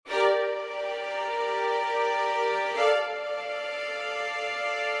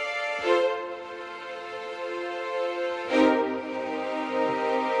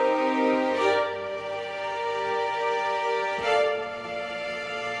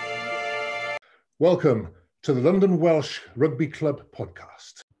Welcome to the London Welsh Rugby Club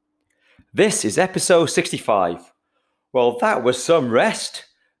podcast. This is episode 65. Well, that was some rest.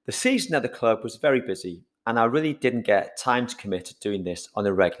 The season at the club was very busy and I really didn't get time to commit to doing this on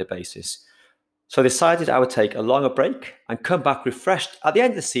a regular basis. So I decided I would take a longer break and come back refreshed at the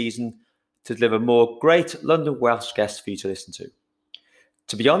end of the season to deliver more great London Welsh guests for you to listen to.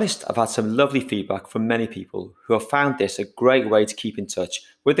 To be honest, I've had some lovely feedback from many people who have found this a great way to keep in touch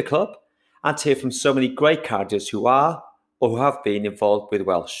with the club and to hear from so many great characters who are or who have been involved with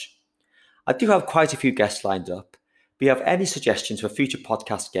Welsh. I do have quite a few guests lined up. If you have any suggestions for future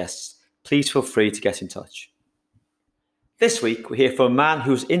podcast guests, please feel free to get in touch. This week, we hear from a man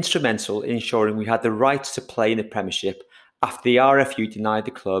who was instrumental in ensuring we had the right to play in the Premiership after the RFU denied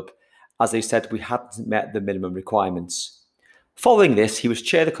the club as they said we hadn't met the minimum requirements. Following this, he was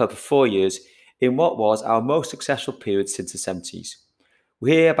chair of the club for 4 years in what was our most successful period since the 70s.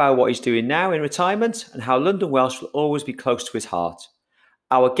 We hear about what he's doing now in retirement and how London Welsh will always be close to his heart.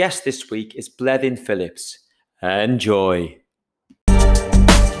 Our guest this week is Bleddyn Phillips. Enjoy.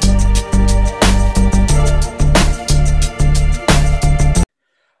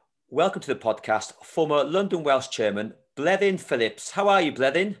 Welcome to the podcast, former London Welsh chairman, Bleddyn Phillips. How are you,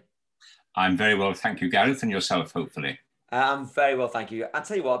 Bleddyn? I'm very well, thank you, Gareth, and yourself, hopefully. I'm very well, thank you. I'll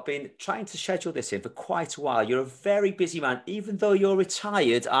tell you what, I've been trying to schedule this in for quite a while. You're a very busy man. Even though you're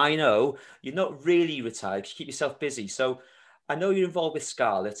retired, I know you're not really retired. You keep yourself busy. So I know you're involved with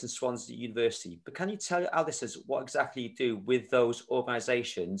Scarlets and Swansea University, but can you tell our listeners what exactly you do with those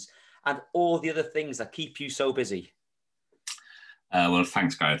organisations and all the other things that keep you so busy? Well,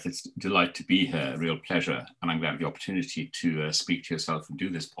 thanks, Gareth. It's a delight to be here, a real pleasure. And I'm glad to have the opportunity to speak to yourself and do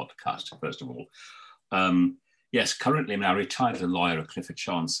this podcast, first of all. Yes, currently, I retired as a lawyer at Clifford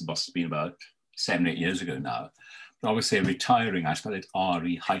Chance. It must have been about 7-8 years ago now. But I would say retiring, I spell it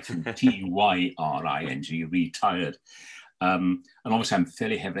R-E-T-Y-R-I-N-G, retired. And obviously, I'm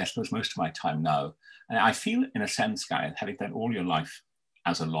fairly heavy. I suppose most of my time now. And I feel, in a sense, Gareth, having done all your life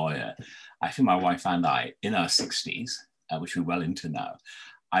as a lawyer, I feel my wife and I, in our 60s, which we're well into now,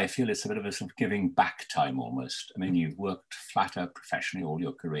 I feel it's a bit of a sort of giving back time almost. I mean, you've worked flat out professionally all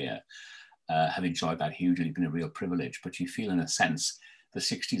your career. Have enjoyed that hugely, been a real privilege, but you feel in a sense the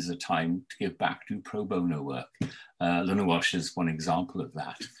 60s is a time to give back, do pro bono work. London Welsh is one example of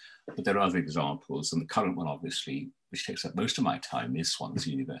that, but there are other examples, and the current one obviously, which takes up most of my time, is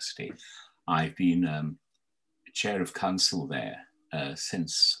Swansea University. I've been chair of council there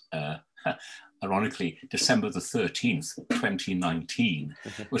since, ironically, December the 13th, 2019,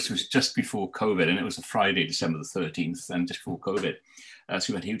 which was just before COVID, and it was a Friday, December the 13th, and just before COVID.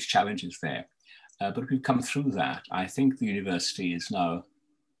 So we had huge challenges there. But we've come through that. I think the university is now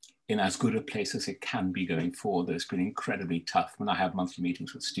in as good a place as it can be going forward. It's been incredibly tough. When I have monthly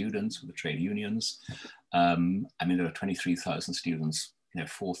meetings with students, with the trade unions, there are 23,000 students,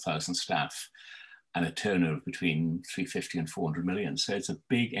 4,000 staff, and a turnover between 350 and 400 million. So it's a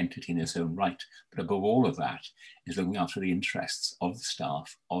big entity in its own right. But above all of that is looking after the interests of the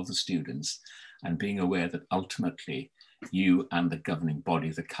staff, of the students, and being aware that ultimately you and the governing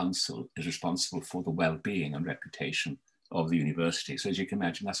body, the council, is responsible for the well-being and reputation of the university. So as you can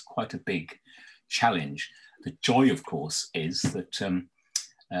imagine, that's quite a big challenge. The joy, of course, is that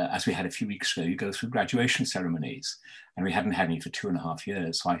as we had a few weeks ago, you go through graduation ceremonies, and we hadn't had any for 2.5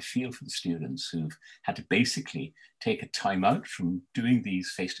 years. So I feel for the students who've had to basically take a time out from doing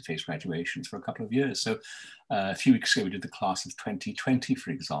these face-to-face graduations for a couple of years. So a few weeks ago, we did the class of 2020,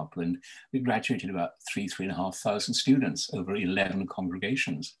 for example, and we graduated about 3,500 students over 11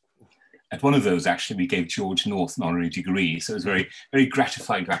 congregations. At one of those, actually, we gave George North an honorary degree. So it was very, very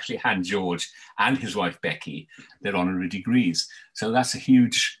gratifying to actually hand George and his wife, Becky, their honorary degrees. So that's a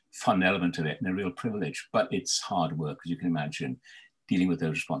huge fun element of it and a real privilege, but it's hard work, as you can imagine, dealing with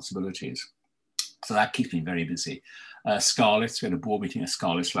those responsibilities. So that keeps me very busy. Scarlets, we had a board meeting at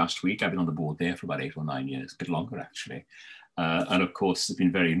Scarlets last week. I've been on the board there for about 8 or 9 years, a bit longer, actually. And of course, it's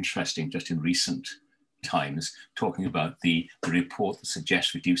been very interesting just in recent times, talking about the report that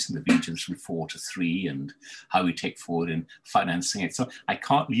suggests reducing the regions from 4 to 3 and how we take forward in financing it. So I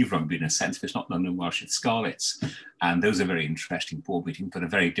can't leave rugby in a sense if it's not London Welsh, it's Scarlets. And those are very interesting board meetings, but a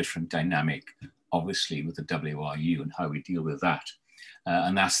very different dynamic, obviously, with the WRU and how we deal with that.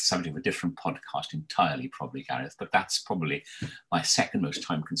 And that's the subject of a different podcast entirely, probably, Gareth, but that's probably my second most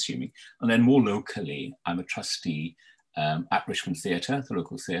time consuming. And then more locally, I'm a trustee at Richmond Theatre, the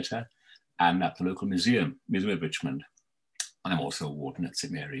local theatre, and at the local Museum of Richmond. And I'm also a warden at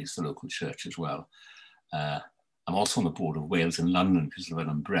St Mary's, the local church as well. I'm also on the board of Wales in London because of an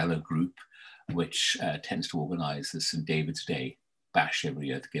umbrella group which tends to organise the St David's Day bash every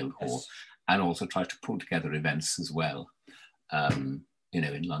year at the Guildhall, Yes. and also tries to pull together events as well,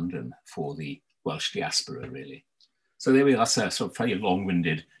 in London for the Welsh diaspora, really. So there we are. That's a sort of very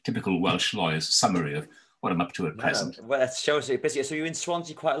long-winded, typical Welsh lawyer's summary of what I'm up to at present. No. Well, it shows you're busy. So you're in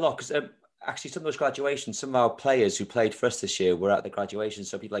Swansea quite a lot because actually some of those graduations, some of our players who played for us this year were at the graduation.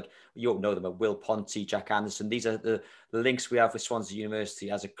 So people like, you don't know them, are Will Ponty, Jack Anderson. These are the links we have with Swansea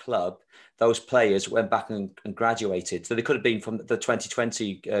University as a club. Those players went back and graduated. So they could have been from the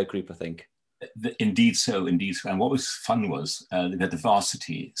 2020 group, I think. Indeed so. And what was fun was they had the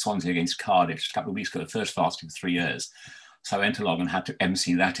varsity, Swansea against Cardiff, just a couple of weeks ago, the first varsity for 3 years. So I went along and had to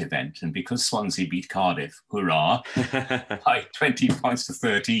MC that event. And because Swansea beat Cardiff, hurrah, by 20 points to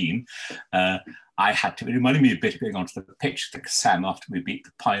 13, I had to, it reminded me a bit of going onto the pitch at the Kassam after we beat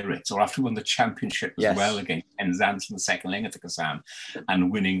the Pirates, or after we won the championship as well against Penzance in the second leg at the Kassam,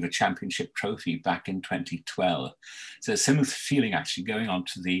 and winning the championship trophy back in 2012. So a similar feeling actually going on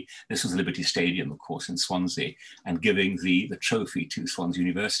to this was Liberty Stadium, of course, in Swansea, and giving the trophy to Swansea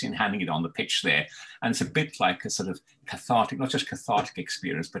University and handing it on the pitch there. And it's a bit like a sort of cathartic, not just cathartic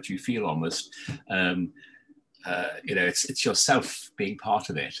experience, but you feel almost, it's yourself being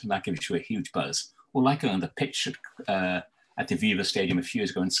part of it, and that gives you a huge buzz. Or like on the pitch at the Viva Stadium a few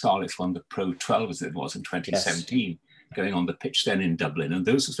years ago, and Scarlets won the Pro 12 as it was in 2017, going on the pitch then in Dublin. And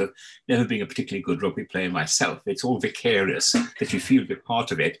those sort of, never being a particularly good rugby player myself, it's all vicarious that you feel a bit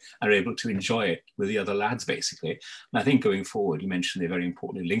part of it and are able to enjoy it with the other lads, basically. And I think going forward, you mentioned the very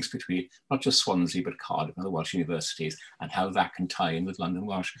important links between not just Swansea, but Cardiff and the Welsh universities, and how that can tie in with London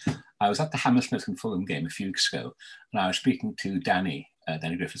Welsh. I was at the Hammersmith and Fulham game a few weeks ago, and I was speaking to Danny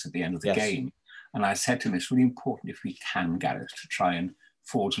Griffiths at the end of the game. And I said to him, it's really important if we can, Gareth, to try and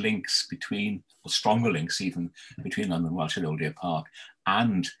forge links between, or stronger links even, between London Welsh and Old Deer Park,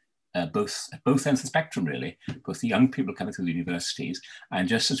 and at both ends of the spectrum, really, both the young people coming through the universities, and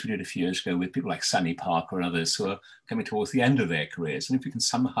just as we did a few years ago with people like Sonny Parker and others who are coming towards the end of their careers. And if we can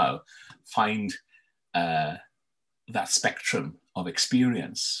somehow find that spectrum of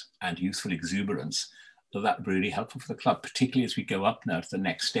experience and youthful exuberance, that would be really helpful for the club, particularly as we go up now to the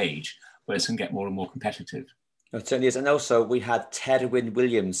next stage, where it's going to get more and more competitive. It certainly is. And also we had Terwyn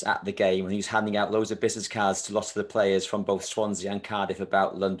Williams at the game, and he was handing out loads of business cards to lots of the players from both Swansea and Cardiff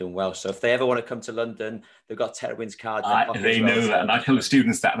about London Welsh. So if they ever want to come to London, they've got Terwyn's card. They know that. And I tell the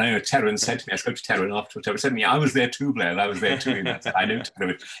students that. And I know Terwyn said to me, I spoke to Terwyn afterwards, Terwyn said to me, I was there too, Blair. I was there too. And I said, I know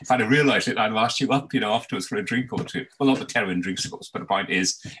Terwyn. If I'd have realised it, I'd have asked you up, afterwards for a drink or two. Well, not that Terwyn drinks, of course, but the point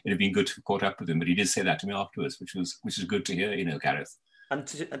is, it'd have been good to have caught up with him. But he did say that to me afterwards, which is good to hear, Gareth. And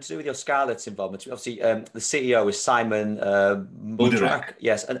to do with your Scarlets involvement, obviously the CEO is Simon Muldrack.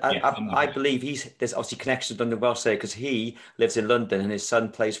 Yes, and I believe there's obviously connections with London Welsh there because he lives in London and his son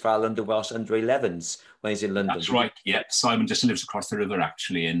plays for our London Welsh under-11s when he's in London. That's right, yeah. Simon just lives across the river,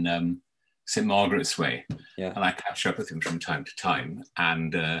 actually, in St Margaret's Way. Yeah. And I catch up with him from time to time.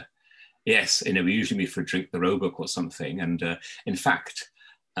 And yes, we usually meet for a drink at the Roebuck or something. And in fact,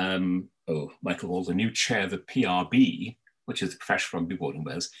 Michael Hall, the new chair of the PRB, which is the Professional Rugby Board in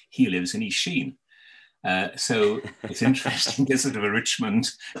Wales, he lives in East Sheen. So it's interesting, there's sort of a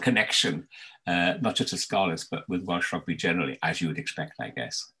Richmond connection, not just to Scarlets, but with Welsh rugby generally, as you would expect, I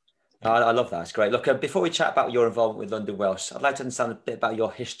guess. I love that. It's great. Look, before we chat about your involvement with London Welsh, I'd like to understand a bit about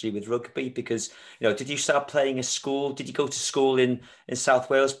your history with rugby because, did you start playing at school? Did you go to school in South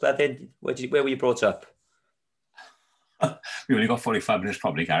Wales, Bleddyn? Where were you brought up? We only got 45 minutes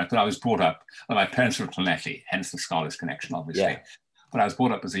probably, Gareth, but I was brought up, my parents were from Llanelli, hence the Scarlets connection, obviously. Yeah. But I was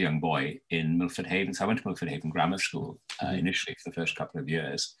brought up as a young boy in Milford Haven. So I went to Milford Haven Grammar School initially for the first couple of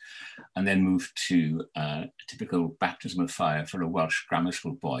years, and then moved to a typical baptism of fire for a Welsh grammar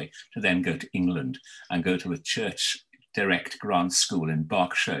school boy to then go to England and go to a church direct grant school in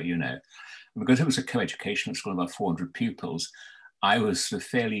Berkshire, And because it was a co-educational school of about 400 pupils, I was sort of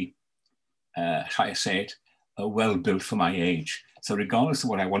fairly, how I say it, well built for my age. So regardless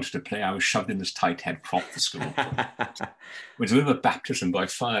of what I wanted to play, I was shoved in this tight head prop for school, which was a bit of a baptism by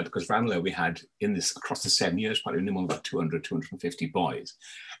fire because Ranelagh we had across the 7 years, probably no more than about 200, 250 boys.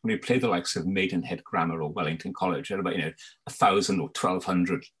 When we played the likes of Maidenhead Grammar or Wellington College, there were about 1,000 or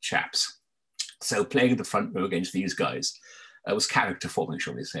 1,200 chaps. So playing in the front row against these guys was character forming,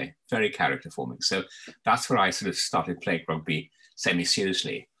 shall we say, very character forming. So that's where I sort of started playing rugby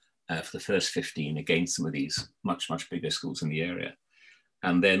semi-seriously. For the first 15 against some of these much, much bigger schools in the area.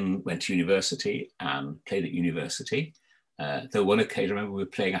 And then went to university and played at university. Though one occasion, I remember we were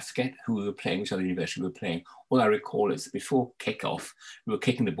playing, I forget who we were playing, which other university we were playing. All I recall is that before kick-off, we were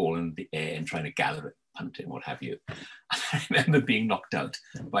kicking the ball in the air and trying to gather it, punting, what have you. I remember being knocked out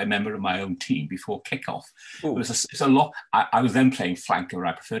by a member of my own team before kickoff. It's a lot. I was then playing flanker.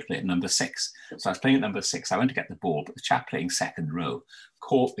 I preferred to play at number 6. So I was playing at number 6. I went to get the ball, but the chap playing second row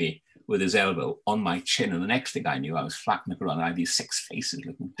caught me with his elbow on my chin. And the next thing I knew, I was flat on the ground. I had these 6 faces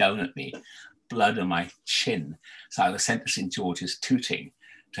looking down at me, blood on my chin. So I was sent to St. George's Tooting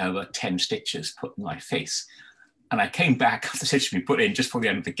to have about 10 stitches put in my face. And I came back after stitches being put in just before the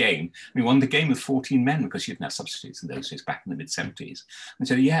end of the game. We won the game with 14 men because you didn't have substitutes in those days, back in the mid-70s. And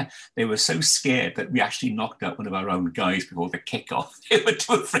so, yeah, they were so scared that we actually knocked out one of our own guys before the kickoff. They were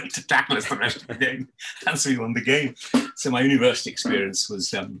too afraid to tackle us the rest of the game. And so we won the game. So my university experience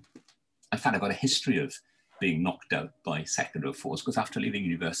was, in fact, I got a history of being knocked out by second row forwards because after leaving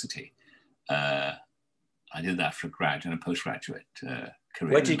university, I did that for a graduate and a postgraduate career.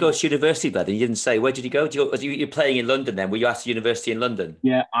 Where did you go to university, Bleddyn? You didn't say. Where did you go? You're playing in London then? Were you at university in London?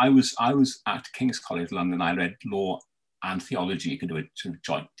 Yeah, I was at King's College London. I read law and theology. You could do a sort of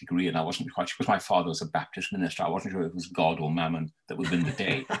joint degree, and I wasn't quite sure, because my father was a Baptist minister. I wasn't sure if it was God or Mammon that would win the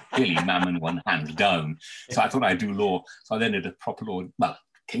day. Clearly, Mammon won hands down. So I thought I'd do law. So I then did a proper law. Well,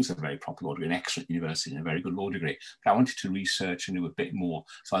 King's was a very proper law degree, an excellent university and a very good law degree. But I wanted to research and do a bit more.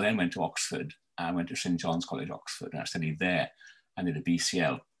 So I then went to Oxford. I went to St. John's College, Oxford, and I studied there. I did a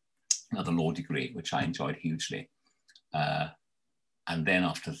BCL, another law degree, which I enjoyed hugely. And then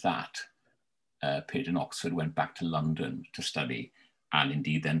after that, Peter in Oxford, went back to London to study, and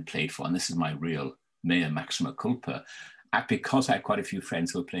indeed then played for, and this is my real mea maxima culpa, because I had quite a few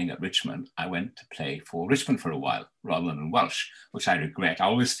friends who were playing at Richmond, I went to play for Richmond for a while, rather than Welsh, which I regret. I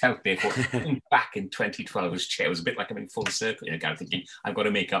always felt, therefore, back in 2012 as chair, it was a bit like I'm in full circle, you know, kind of thinking, I've got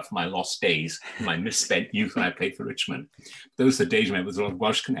to make up for my lost days, my misspent youth when I played for Richmond. Those are the days when there was a lot of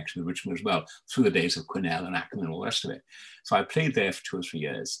Welsh connection with Richmond as well, through the days of Quinnell and Ackerman and all the rest of it. So I played there for 2 or 3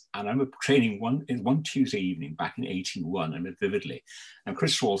 years, and I remember training one Tuesday evening back in 81, I remember vividly, and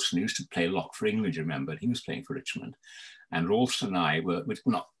Chris Ralston used to play lock for England, you remember, he was playing for Richmond. And Ralston and I were,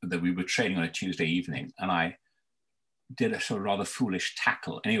 we were training on a Tuesday evening, and I did a sort of rather foolish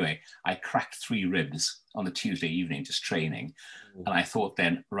tackle. Anyway, I cracked 3 ribs on the Tuesday evening just training. And I thought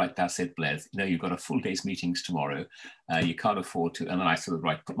then, right, that's it, Bledd. You know, you've got a full day's meetings tomorrow. You can't afford to. And then I sort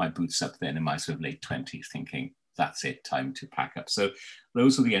of, put my boots up then in my sort of late 20s thinking, that's it, time to pack up. So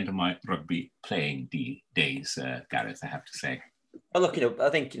those are the end of my rugby playing days, Gareth, I have to say. Well, look, I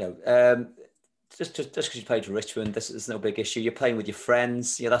think, just because you played for Richmond, this is no big issue. You're playing with your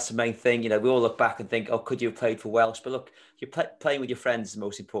friends. That's the main thing. We all look back and think, oh, could you have played for Welsh? But look, you're playing with your friends is the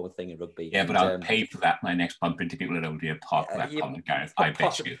most important thing in rugby. Yeah, but I'll pay for that my next bump into people at Old Deer Park for that comment, Gareth. I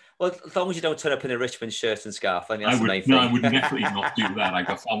bet you. Well, as long as you don't turn up in a Richmond shirt and scarf, I mean, that's the main thing. No, I would definitely not do that. I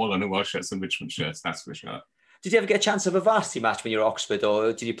got far more than the Welsh shirts and Richmond shirts, that's for sure. Did you ever get a chance of a varsity match when you were at Oxford,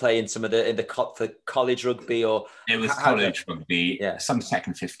 or did you play in some of the college rugby? Or it was college rugby, yeah. Some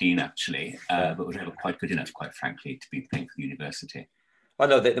second 15 actually, but was never quite good enough, quite frankly, to be playing for the university. I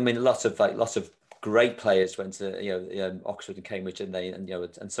know that. I mean, lots of great players went to Oxford and Cambridge, and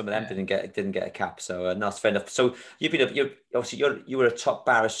and some of them didn't get a cap. So that's fair enough. So you were a top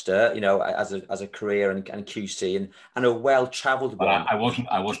barrister, as a career and QC and a well-travelled one. I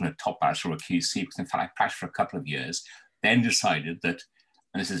wasn't a top barrister or a QC, because in fact I practiced for a couple of years, then decided that,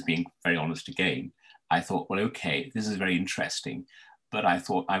 and this is being very honest again, I thought, well, okay, this is very interesting, but I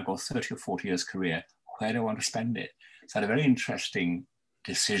thought, I've got 30 or 40 years career, where do I want to spend it? So I had a very interesting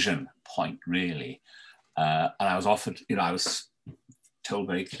decision point, really. And I was offered, I was told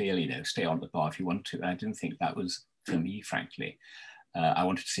very clearly, stay on the bar if you want to. And I didn't think that was for me, frankly. I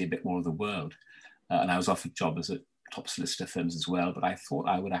wanted to see a bit more of the world. And I was offered jobs at top solicitor firms as well, but I thought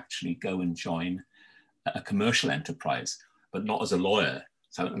I would actually go and join a commercial enterprise, but not as a lawyer.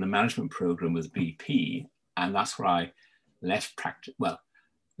 So in the management program with BP, and that's where I left practice. Well,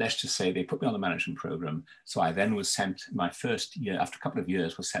 let's just say they put me on the management program. So I then was sent, my first year, after a couple of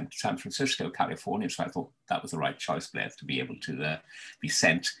years, was sent to San Francisco, California. So I thought that was the right choice, Blair, to be able to be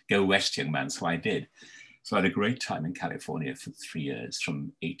sent, go west, young man. So I did. So I had a great time in California for 3 years,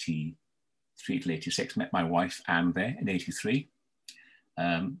 from 83 to 86. Met my wife, Anne, there in 83.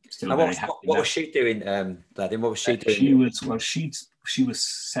 Still very happy. What was she doing, Bleddyn? What was she doing? She was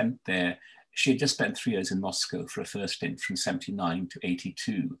sent there. She had just spent 3 years in Moscow for a first stint from 79 to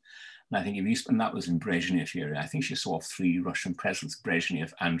 82. And I think and that was in Brezhnev era. I think she saw 3 Russian presidents,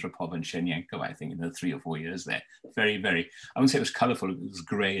 Brezhnev, Andropov, and Chernenko, I think, in the 3 or 4 years there. Very, very, I wouldn't say it was colourful, it was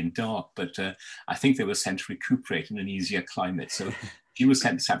grey and dark, but I think they were sent to recuperate in an easier climate. So she was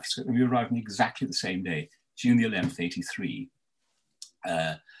sent to San Francisco, and we arrived on exactly the same day, June the 11th, 83.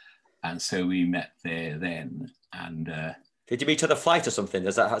 And so we met there then, and... Did you meet on a flight or something?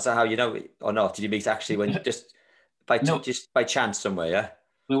 Is that how you know it, or not? Did you meet actually when you No, just by chance somewhere? Yeah.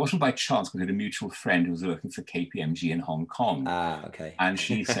 well, it wasn't by chance because we had a mutual friend who was working for KPMG in Hong Kong. Ah, okay. And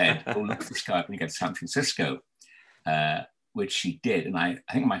she said, oh, look for the sky when you get to San Francisco, which she did. And I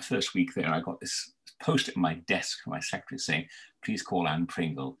think my first week there, I got this post-it on my desk from my secretary saying, please call Anne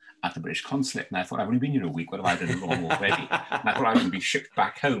Pringle at the British Consulate. And I thought, I've only been here a week. What have I done wrong already? And I thought I was going to be shipped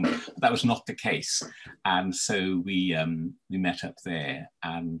back home. But that was not the case. And so we met up there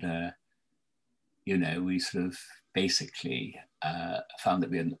and, we sort of basically found that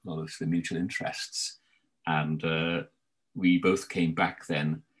we had a lot of the mutual interests. And we both came back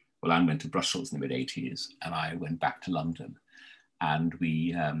then. Well, Anne went to Brussels in the mid-80s and I went back to London. And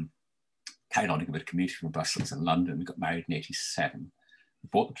we carried on a bit of commuting from Brussels and London. We got married in 87. We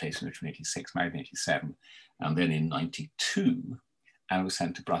bought the place in Richmond in 86, married in 87. And then in 92, Anne was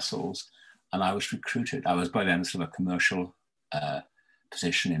sent to Brussels and I was recruited. I was by then sort of a commercial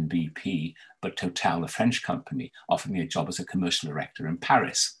position in BP, but Total, the French company, offered me a job as a commercial director in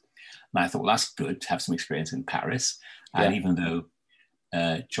Paris. And I thought, well, that's good to have some experience in Paris. Yeah. And even though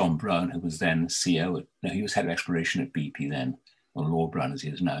John Brown, who was then CEO, he was head of exploration at BP then, or Lord Brown, as he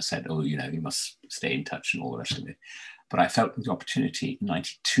is now, said, oh, you must stay in touch and all the rest of it. But I felt the opportunity in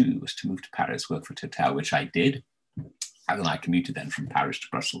 92 was to move to Paris, work for Total, which I did. And then I commuted then from Paris to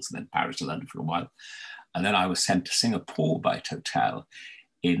Brussels and then Paris to London for a while. And then I was sent to Singapore by Total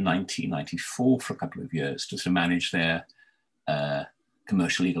in 1994 for a couple of years to manage their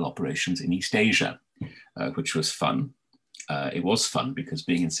commercial legal operations in East Asia, which was fun. It was fun because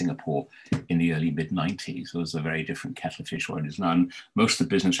being in Singapore in the early mid-90s was a very different kettle of fish what it is now. And most of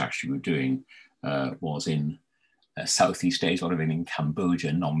the business actually we were doing was in Southeast Asia, a lot of it in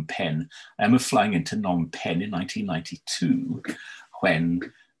Cambodia, Phnom Penh. I remember flying into Phnom Penh in 1992 when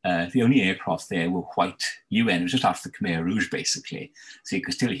the only aircraft there were white UN. It was just after the Khmer Rouge, basically. So you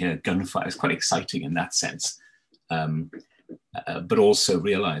could still hear gunfire. It was quite exciting in that sense. But also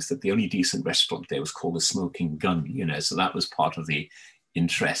realized that the only decent restaurant there was called the Smoking Gun, so that was part of the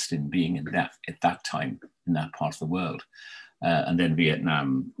interest in being in that at that time in that part of the world. And then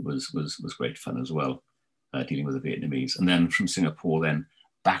Vietnam was great fun as well, dealing with the Vietnamese. And then from Singapore, then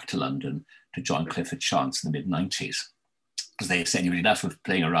back to London to join Clifford Chance in the mid-90s. Because they said you had enough of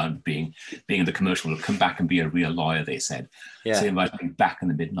playing around being in the commercial world, come back and be a real lawyer, they said. Yeah. So they invited me back in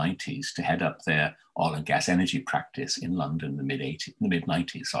the mid-90s to head up their oil and gas energy practice in London in the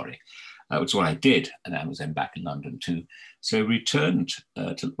mid-90s, which is what I did. And I was then back in London too. So I returned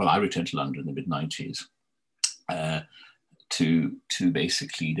to London in the mid-90s to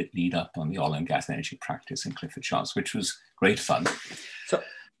basically lead up on the oil and gas energy practice in Clifford Chance, which was great fun. So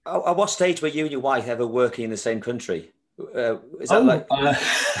at what stage were you and your wife ever working in the same country? Is that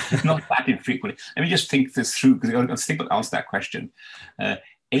not that infrequently. Let me just think this through because I was thinking answer that question.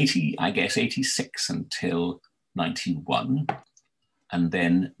 86 until 91, and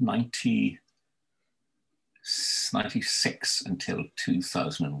then 96 until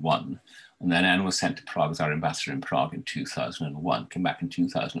 2001. And then Anne was sent to Prague as our ambassador in Prague in 2001, came back in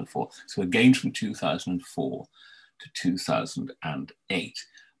 2004. So again from 2004 to 2008.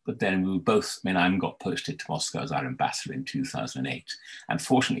 But then we were both, Anne got posted to Moscow as our ambassador in 2008. And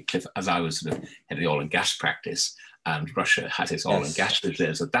fortunately, Cliff, as I was sort of head of the oil and gas practice, and Russia had its oil and gas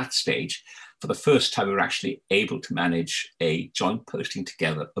reserves at that stage, for the first time, we were actually able to manage a joint posting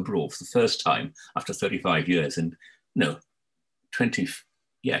together abroad for the first time after 35 years. And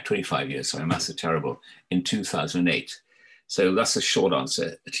 25 years, sorry, massive terrible, in 2008. So that's a short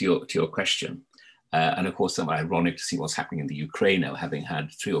answer to your question. And of course, somewhat ironic to see what's happening in the Ukraine now, having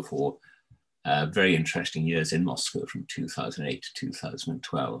had 3 or 4 very interesting years in Moscow from 2008 to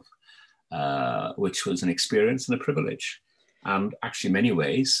 2012, which was an experience and a privilege. And actually, in many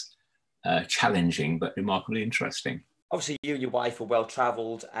ways, challenging, but remarkably interesting. Obviously, you and your wife were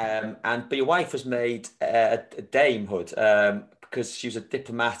well-travelled, but your wife was made a damehood because she was a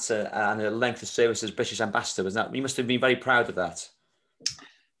diplomat and a length of service as British ambassador. Was that? You must have been very proud of that.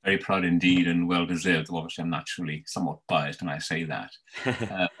 Very proud indeed and well-deserved. Obviously, I'm naturally somewhat biased when I say that.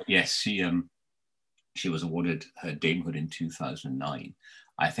 Yes, she was awarded her damehood in 2009,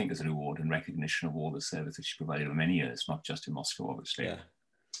 I think as an award in recognition of all the service that she provided for many years, not just in Moscow, obviously. Yeah.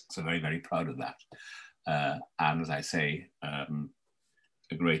 So very, very proud of that. And as I say, a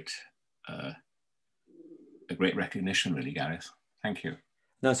great recognition, really, Gareth. Thank you.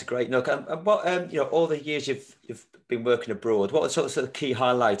 No, it's a great look. What all the years you've been working abroad, what are sort of key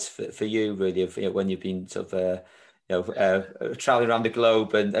highlights for you, really, of when you've been sort of traveling around the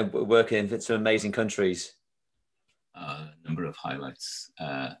globe and working in some amazing countries? A number of highlights.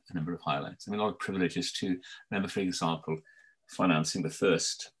 I mean, a lot of privileges too. Remember, for example, financing the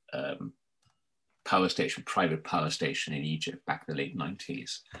first power station, private power station in Egypt back in the late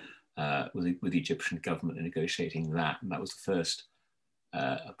 90s, with the Egyptian government and negotiating that. And that was the first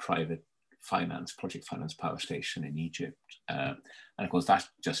private project finance power station in Egypt. And of course, that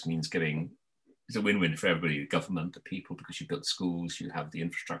just means it's a win-win for everybody, the government, the people, because you built schools, you have the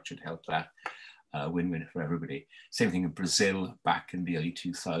infrastructure to help that. Win-win for everybody. Same thing in Brazil back in the early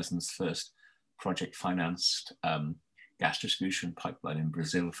 2000s, first project financed gas distribution pipeline in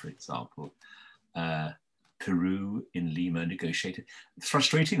Brazil, for example. Peru in Lima negotiated.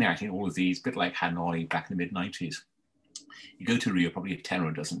 Frustratingly, I think all of these, a bit like Hanoi back in the mid-90s. You go to Rio probably 10 or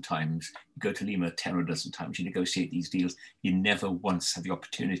a dozen times. You go to Lima 10 or a dozen times. You negotiate these deals. You never once have the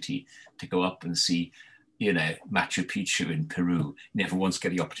opportunity to go up and see, Machu Picchu in Peru. You never once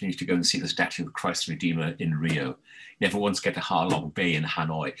get the opportunity to go and see the statue of Christ the Redeemer in Rio. You never once get to Ha Long Bay in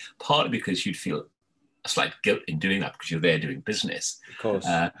Hanoi, partly because you'd feel a slight guilt in doing that because you're there doing business. Of course.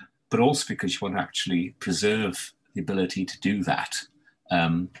 But also because you want to actually preserve the ability to do that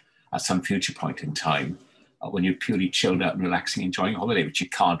at some future point in time when you're purely chilled out and relaxing, enjoying a holiday, which you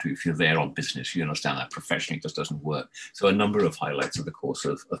can't do if you're there on business. You understand that professionally it just doesn't work. So a number of highlights over the course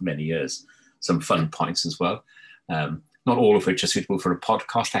of many years. Some fun points as well. Not all of which are suitable for a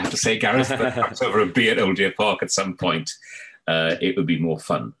podcast, I have to say, Gareth, but perhaps over a beer at Old Deer Park at some point, it would be more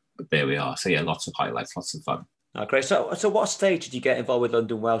fun. But there we are. So yeah, lots of highlights, lots of fun. Oh, great. So what stage did you get involved with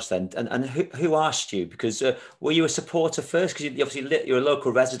London Welsh then? And who asked you? Because were you a supporter first? Because you're a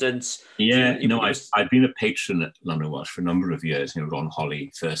local resident. Yeah, I've been a patron at London Welsh for a number of years. Ron Holly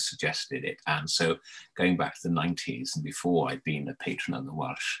first suggested it. And so going back to the 90s and before, I'd been a patron of the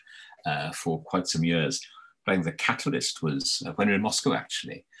Welsh for quite some years. I think the catalyst was when we were in Moscow,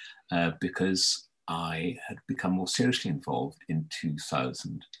 actually, because I had become more seriously involved in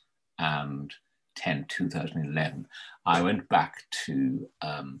 2011, I went back to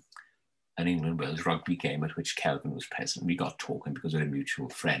an England-Wales rugby game at which Kelvin was present. We got talking because of a mutual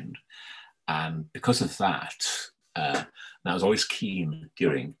friend. And because of that, and I was always keen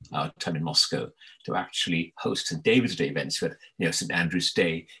during our time in Moscow to actually host St. David's Day events. You had, St. Andrew's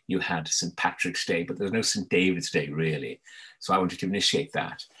Day, you had St. Patrick's Day, but there was no St. David's Day really. So I wanted to initiate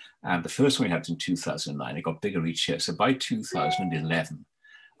that. And the first one we had in 2009, it got bigger each year. So by 2011,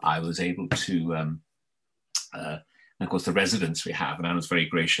 I was able to, and of course the residents we have, and I was very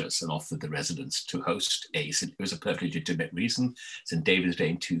gracious and offered the residents to host it was a perfectly legitimate reason, St. David's Day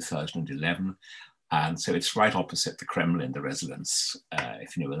in 2011. And so it's right opposite the Kremlin, the residence,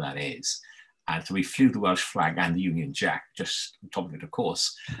 if you know where that is. And so we flew the Welsh flag and the Union Jack, just on top of it, of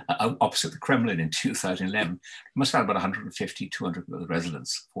course, opposite the Kremlin in 2011. We must have had about 150, 200 of the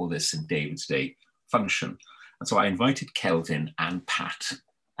residents for this St. David's Day function. And so I invited Kelvin and Pat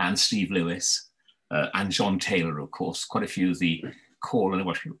and Steve Lewis and John Taylor, of course, quite a few of the core and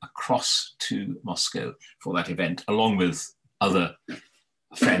Welsh people across to Moscow for that event, along with other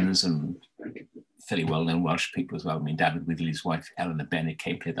friends and fairly well-known Welsh people as well. I mean, David Widley's wife, Eleanor Bennett,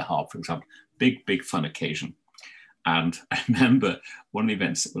 came to play the harp, for example. Big fun occasion. And I remember one of the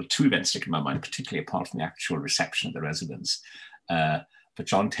events, well, two events stick in my mind, particularly apart from the actual reception of the residents. But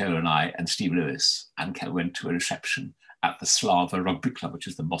John Taylor and I and Steve Lewis and Kel went to a reception at the Slava Rugby Club, which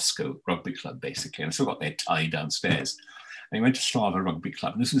is the Moscow Rugby Club, basically. And I still got their tie downstairs. And we went to Slava Rugby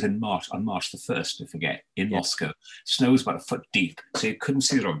Club. And this was on March the 1st, to forget, in Moscow. Snow was about a foot deep, so you couldn't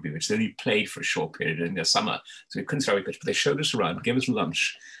see the rugby pitch. They only played for a short period during the summer, so we couldn't see the rugby pitch. But they showed us around, gave us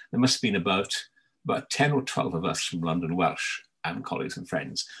lunch. There must have been about 10 or 12 of us from London Welsh and colleagues and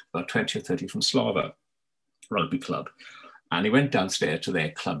friends, about 20 or 30 from Slava Rugby Club. And they went downstairs to their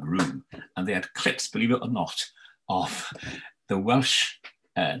club room, and they had clips, believe it or not, of the Welsh.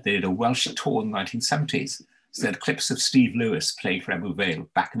 They did a Welsh tour in the 1970s. So they had clips of Steve Lewis playing for Ebbw Vale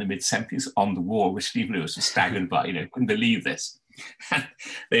back in the mid-70s on the wall, where Steve Lewis was staggered by, couldn't believe this. And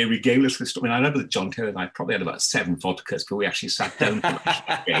they regaled us with story. I remember that John Taylor and I probably had about 7 vodkas, but we actually sat down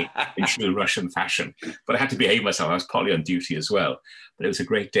in true Russian fashion. But I had to behave myself. I was partly on duty as well. But it was a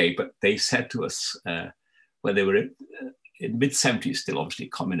great day. But they said to us, when they were in mid-70s, still obviously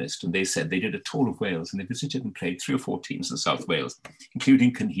communist, and they said they did a tour of Wales and they visited and played 3 or 4 teams in South Wales,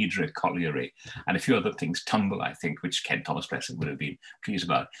 including Cynhydra, Colliery, and a few other things, Tumble, I think, which Ken Thomas Preston would have been pleased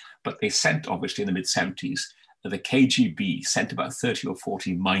about. But they sent, obviously, in the mid-70s, the KGB sent about 30 or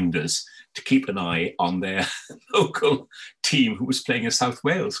 40 minders to keep an eye on their local team who was playing in South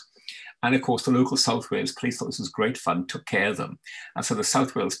Wales. And of course, the local South Wales police thought this was great fun, took care of them. And so the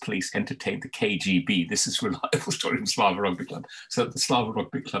South Wales police entertained the KGB. This is a reliable story from Slava Rugby Club. So that the Slava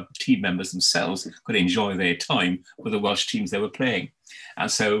Rugby Club team members themselves could enjoy their time with the Welsh teams they were playing. And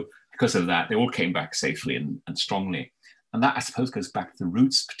so because of that, they all came back safely and strongly. And that, I suppose, goes back to the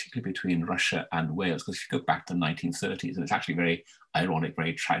roots, particularly between Russia and Wales, because if you go back to the 1930s, and it's actually very ironic,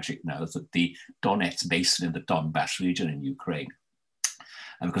 very tragic now, that the Donetsk basin in the Donbass region in Ukraine,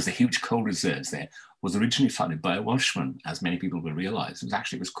 and because the huge coal reserves there, was originally founded by a Welshman, as many people will realize.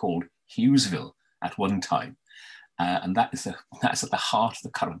 It was called Hughesville at one time. And that's at the heart of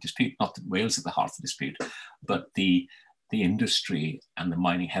the current dispute, not that Wales is at the heart of the dispute, but the industry and the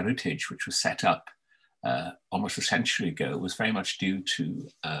mining heritage, which was set up almost a century ago, was very much due to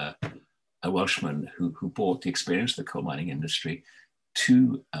a Welshman who brought the experience of the coal mining industry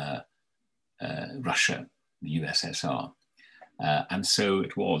to Russia, the USSR. And so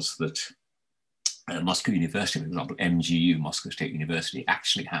it was that Moscow University, for example, MGU, Moscow State University,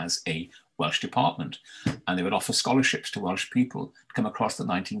 actually has a Welsh department. And they would offer scholarships to Welsh people to come across the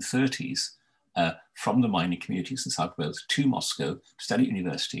 1930s from the mining communities in South Wales to Moscow to study at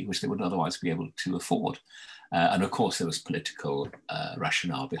university, which they would otherwise be able to afford. And of course, there was political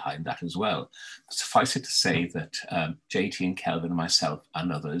rationale behind that as well. Suffice it to say that JT and Kelvin and myself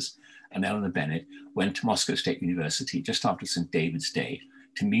and others, and Eleanor Bennett, went to Moscow State University just after St. David's Day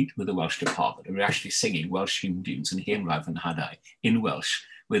to meet with the Welsh department. And we were actually singing Welsh hymn tunes and Hymn Rav and Hadai in Welsh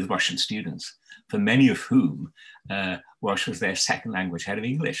with Russian students, for many of whom Welsh was their second language ahead of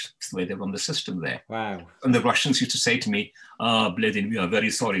English. It's the way they run the system there. Wow. And the Russians used to say to me, Bleddyn, we are very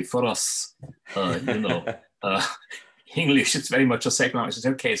sorry for us. English, it's very much a second language. I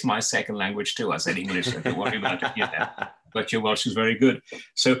said, okay, it's my second language too. I said English, don't worry about it. But your Welsh is very good.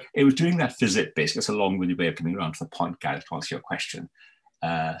 So it was during that visit, basically, it's a long-winded way of coming around to the point, Gareth, to answer your question.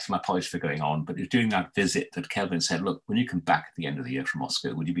 So my apologies for going on, but it was during that visit that Kelvin said, look, when you come back at the end of the year from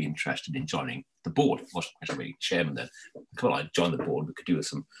Moscow, would you be interested in joining the board? It wasn't quite really chairman then. Come on, I'd join the board. We could do with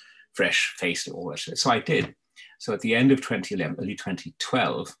some fresh face to all that shit. So I did. So at the end of 2011, early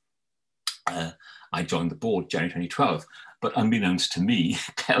 2012, I joined the board, January 2012. But unbeknownst to me,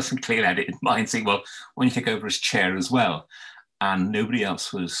 Kelvin clearly had it in mind saying, well, why don't you take over as chair as well? And nobody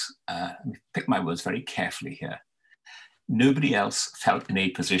else was, pick my words very carefully here, nobody else felt in a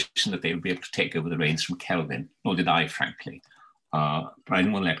position that they would be able to take over the reins from Kelvin, nor did I, frankly. But I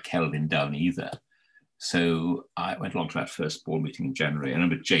didn't want to let Kelvin down either. So I went along to that first board meeting in January. I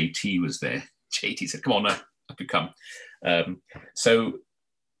remember JT was there. JT said, come on, up you come. So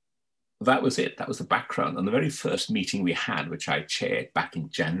that was it. That was the background. And the very first meeting we had, which I chaired back in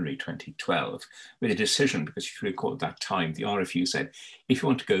January 2012, we had a decision, because if you recall at that time, the RFU said, if you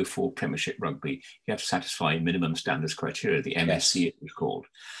want to go for Premiership rugby, you have to satisfy minimum standards criteria, the MSC it was called.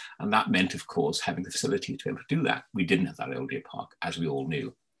 And that meant, of course, having the facility to be able to do that. We didn't have that at Old Deer Park, as we all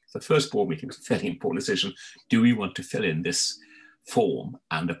knew. So the first board meeting was a fairly important decision. Do we want to fill in this form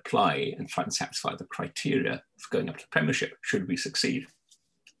and apply and try and satisfy the criteria for going up to Premiership, should we succeed?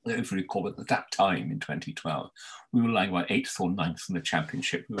 If you recall, at that time in 2012, we were lying about 8th or 9th in the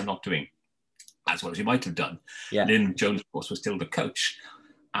championship. We were not doing as well as we might have done. Yeah. Lynn Jones, of course, was still the coach.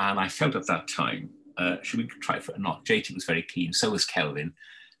 And I felt at that time, should we try for it or not? JT was very keen, so was Kelvin.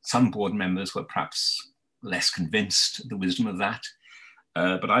 Some board members were perhaps less convinced of the wisdom of that.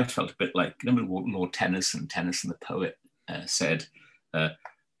 But I felt a bit like, remember Lord Tennyson the poet said,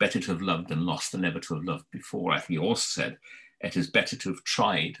 better to have loved than lost than never to have loved before. I think he also said, it is better to have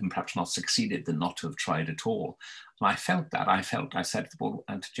tried and perhaps not succeeded than not to have tried at all. And I felt that. I said to the board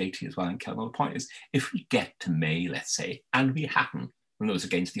and to JT as well, and Kelvin, the point is, if we get to May, let's say, and we happen, and it was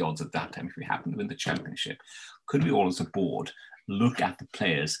against the odds at that time, if we happen to win the championship, could we all as a board look at the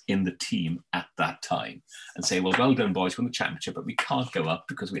players in the team at that time and say, well done, boys, won the championship, but we can't go up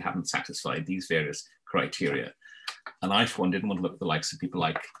because we haven't satisfied these various criteria. And I, for one, didn't want to look at the likes of people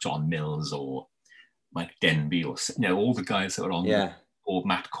like John Mills or Mike Denby, or all the guys that were on, or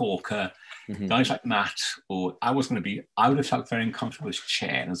Matt Corker, guys like Matt, or I would have felt very uncomfortable as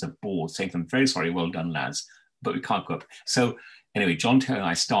chair and as a board, saying to them, very sorry, well done, lads, but we can't go up. So anyway, John Taylor and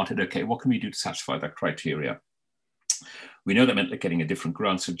I started, okay, what can we do to satisfy that criteria? We know that meant getting a different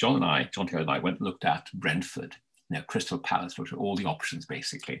ground. So John Taylor and I went and looked at Brentford, Crystal Palace, looked at all the options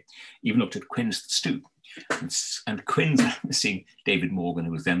basically, even looked at Queen's Stoop. And Queen's, seeing David Morgan,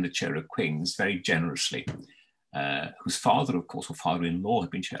 who was then the chair of Queen's, very generously, whose father, of course, or father-in-law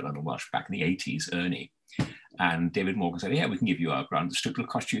had been chair of Welsh back in the 80s, Ernie. And David Morgan said, yeah, we can give you our ground. The Stoop will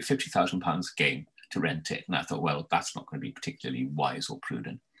cost you £50,000 a game to rent it. And I thought, well, that's not going to be particularly wise or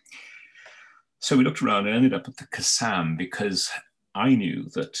prudent. So we looked around and ended up at the Kassam, because I knew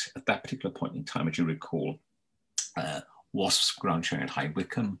that at that particular point in time, as you recall, Wasps ground sharing at High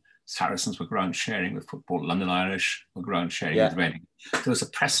Wycombe, Saracens were ground sharing with football, London Irish were ground sharing with Reading. There was a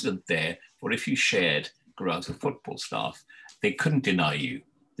precedent there for if you shared grounds with football staff, they couldn't deny you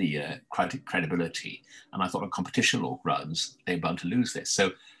the credibility. And I thought on competition law grounds, they're bound to lose this.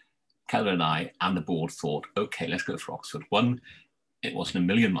 So Keller and I and the board thought, okay, let's go for Oxford. One, it wasn't a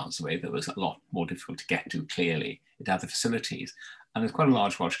million miles away. There was a lot more difficult to get to, clearly. It had the facilities. And there's quite a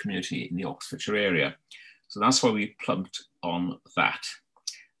large Welsh community in the Oxfordshire area. So that's why we plumped on that.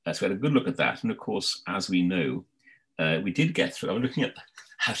 So we had a good look at that. And of course, as we know, we did get through. I'm looking at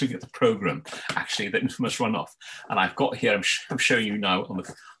the programme, actually, the infamous runoff. And I've got here, I'm showing you now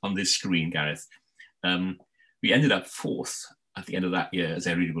on this screen, Gareth. We ended up 4th at the end of that year, as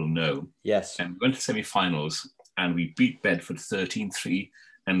everybody will know. Yes. And we went to semi-finals and we beat Bedford 13-3.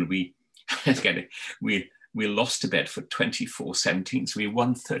 And we lost to Bedford 24-17. So we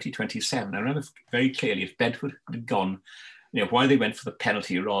won 30-27. I remember very clearly, if Bedford had gone, why they went for the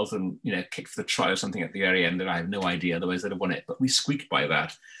penalty rather than, kick for the try or something at the very end, I have no idea. Otherwise, they'd have won it. But we squeaked by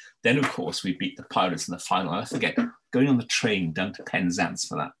that. Then, of course, we beat the Pirates in the final. I forget, going on the train down to Penzance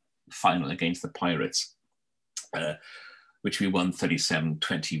for that final against the Pirates, which we won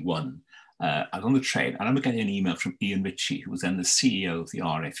 37-21. I was on the train. I remember getting an email from Ian Ritchie, who was then the CEO of the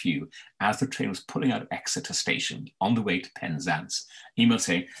RFU, as the train was pulling out of Exeter Station on the way to Penzance. Email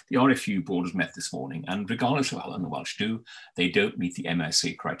saying, the RFU board has met this morning, and regardless of how long the Welsh do, they don't meet the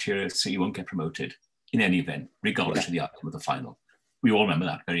MSC criteria, so you won't get promoted in any event, regardless of the outcome of the final. We all remember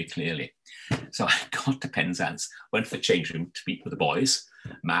that very clearly. So I got to Penzance, went to the change room to meet with the boys,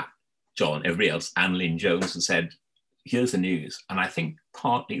 Matt, John, everybody else, and Lynn Jones, and said, here's the news. And I think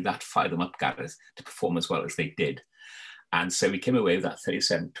partly that fired them up, Gareth, to perform as well as they did. And so we came away with that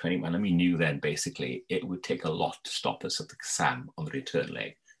 37-21, and we knew then basically it would take a lot to stop us at the Sam on the return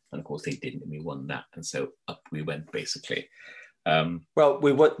leg. And of course they didn't, and we won that. And so up we went basically. Well,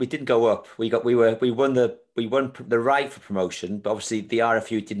 we didn't go up. We won the right for promotion, but obviously the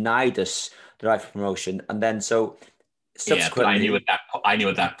RFU denied us the right for promotion. And then so subsequently, yeah, but I knew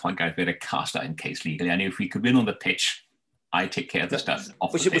at that point, guys, we had a cast iron case legally. I knew if we could win on the pitch, I take care of the stuff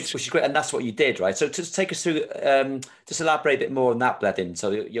off the pitch. Which is great, and that's what you did, right? So just take us through, just elaborate a bit more on that, Bleddyn.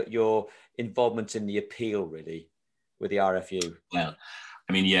 So your involvement in the appeal, really, with the RFU. Well,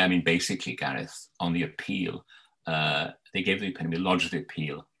 basically, Gareth, on the appeal, they gave the opinion, we lodged the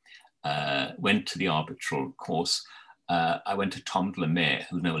appeal, went to the arbitral course. I went to Tom Lemaire,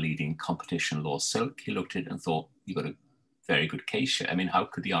 who's now a leading competition law silk. He looked at it and thought, you've got a very good case here. How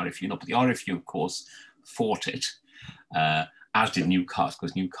could the RFU not? But the RFU, of course, fought it, as did Newcastle,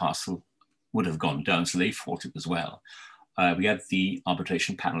 because Newcastle would have gone down, so they fought it as well. We had the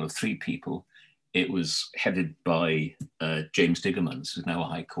arbitration panel of 3 people. It was headed by James Diggermans, who's now a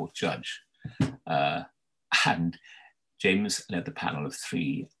High Court judge. And James led the panel of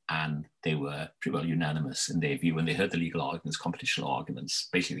 3, and they were pretty well unanimous in their view when they heard the legal arguments, competition law arguments.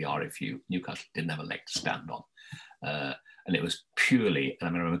 Basically, the RFU, Newcastle didn't have a leg to stand on. And it was purely,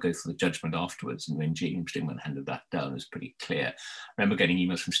 and I remember going through the judgment afterwards, and when James Dingman handed that down, it was pretty clear. I remember getting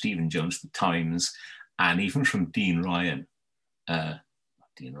emails from Stephen Jones at the Times, and even from Dean Ryan.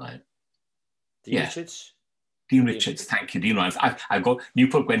 Dean Richards? Dean Richards, thank you, Dean Ryan. I've got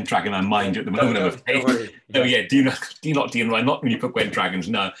Newport Gwent Dragon in my mind at the moment. Oh yeah, not Dean Ryan, not Newport Gwent Dragons,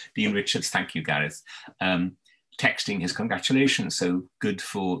 no. Dean Richards, thank you, Gareth. Texting his congratulations. So good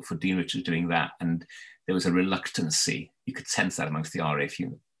for Dean Richards doing that. And there was a reluctancy. You could sense that amongst the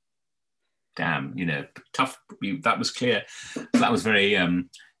RFU. Damn, tough. That was clear. That was very,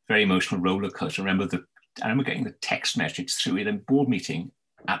 very emotional roller coaster. I remember getting the text message through in a board meeting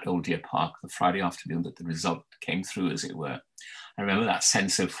at Old Deer Park the Friday afternoon that the result came through, as it were. I remember that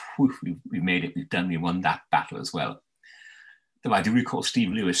sense of, we've made it, we won that battle as well. Though I do recall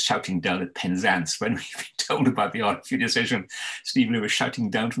Steve Lewis shouting down at Penzance when we've been told about the RFU decision. Steve Lewis shouting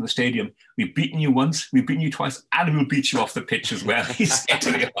down from the stadium, we've beaten you once, we've beaten you twice, and we'll beat you off the pitch as well. He said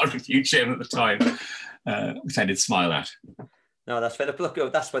to the RFU chairman at the time, which I did smile at. No, that's fair. Look,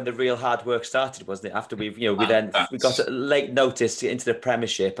 that's when the real hard work started, wasn't it? After we got a late notice to get into the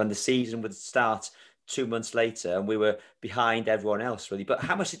Premiership, and the season would start 2 months later, and we were behind everyone else, really. But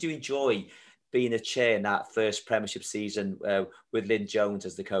how much did you enjoy being a chair in that first Premiership season with Lynn Jones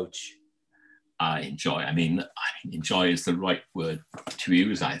as the coach? I enjoy. Enjoy is the right word to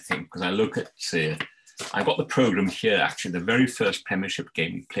use, I think, because I look at, I've got the programme here, actually, the very first Premiership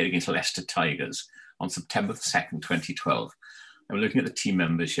game we played against Leicester Tigers on September 2nd, 2012. I'm looking at the team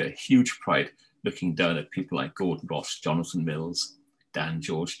members here, huge pride, looking down at people like Gordon Ross, Jonathan Mills, Dan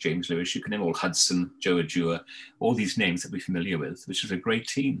George, James Lewis, you can name all, Hudson, Joe Adjua, all these names that we're familiar with, which was a great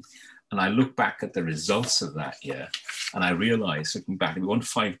team. And I look back at the results of that year, and I realise, looking back, we won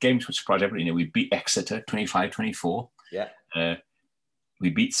 5 games, which surprised everybody. We beat Exeter 25-24. Yeah. We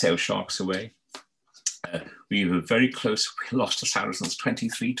beat Sale Sharks away. We were very close. We lost to Saracens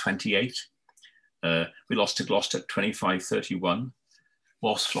 23-28. We lost to Gloucester 25-31.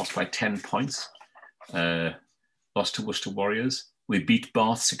 Lost by 10 points. Lost to Worcester Warriors. We beat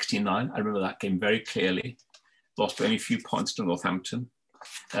Bath 69. I remember that game very clearly. Lost by only a few points to Northampton.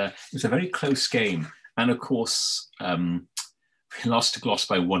 It was a very close game. And of course, we lost to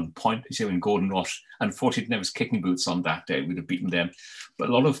Gloucester by 1 point. You see, when Gordon Ross, unfortunately, never was kicking boots on that day, we'd have beaten them. But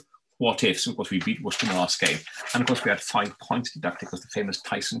a lot of what ifs. Of course, we beat Worcester in the last game. And of course, we had 5 points deducted because the famous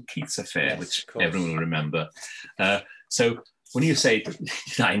Tyson Keats affair, yes, which everyone will remember. So when you say,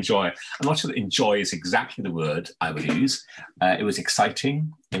 did I enjoy it? I'm not sure that enjoy is exactly the word I would use. It was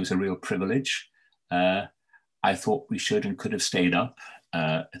exciting. It was a real privilege. I thought we should and could have stayed up.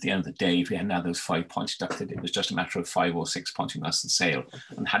 At the end of the day, if we hadn't had those 5 points deducted, it was just a matter of 5 or 6 points in less than Sale.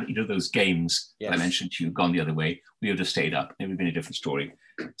 And had either of those games that I mentioned to you gone the other way, we would have stayed up. It would have been a different story.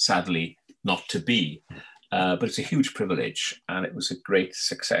 Sadly, not to be. But it's a huge privilege, and it was a great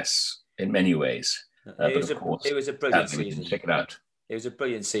success in many ways. It was a brilliant season. Check it out. It was a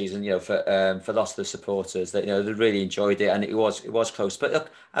brilliant season, for lots of the supporters. That they really enjoyed it, and it was close. But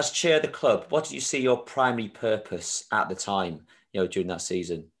look, as chair of the club, what did you see your primary purpose at the time, during that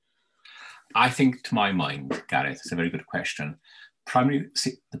season? I think, to my mind, Gareth, it's a very good question.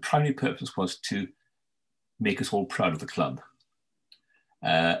 The primary purpose was to make us all proud of the club,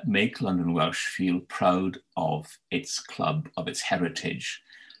 make London Welsh feel proud of its club, of its heritage,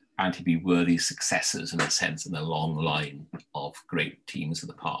 and to be worthy successors, in a sense, in a long line of great teams of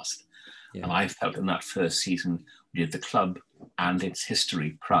the past. Yeah. And I felt in that first season, we did the club and its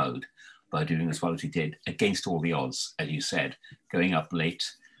history proud by doing as well as we did, against all the odds, as you said, going up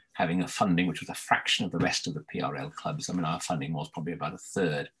late, having a funding which was a fraction of the rest of the PRL clubs. I mean, our funding was probably about a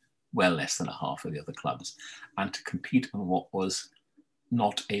third, well less than a half of the other clubs, and to compete on what was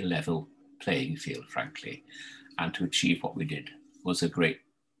not a level playing field, frankly, and to achieve what we did was a great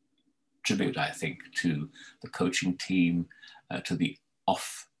tribute, I think, to the coaching team, to the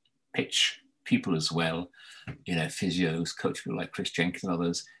off-pitch people as well, physios, coach people like Chris Jenkins and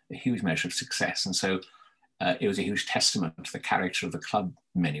others, a huge measure of success. And so it was a huge testament to the character of the club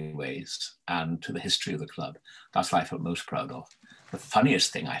in many ways and to the history of the club. That's what I felt most proud of. The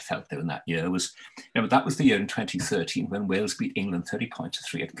funniest thing I felt though in that year was, that was the year in 2013 when Wales beat England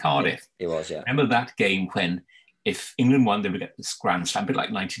 30-3 at Cardiff. It was, yeah. Remember that game when if England won, they would get this Grand Slam, a bit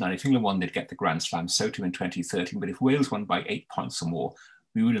like 99. If England won, they'd get the Grand Slam, so too in 2013. But if Wales won by 8 points or more,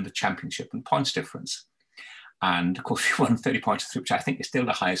 we would win the championship in points difference. And of course, we won 30-3, which I think is still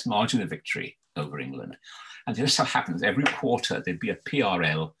the highest margin of victory over England. And it just so happens every quarter there'd be a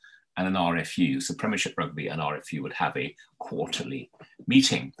PRL and an RFU. So Premiership Rugby and RFU would have a quarterly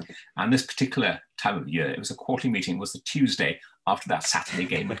meeting. And this particular time of year, it was a quarterly meeting, was the Tuesday after that Saturday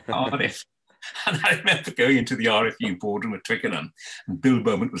game at Cardiff. And I remember going into the RFU boardroom at Twickenham, and Bill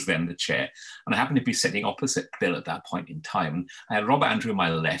Beaumont was then the chair. And I happened to be sitting opposite Bill at that point in time. I had Rob Andrew on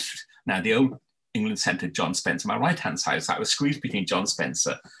my left. Now, the old England centre, John Spencer, my right-hand side. So I was squeezed between John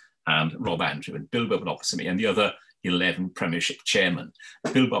Spencer and Rob Andrew, and Bill Beaumont opposite me, and the other 11 Premiership chairman.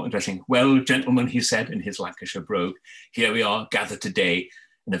 Bill Beaumont addressing, "Well, gentlemen," he said in his Lancashire brogue, "here we are gathered today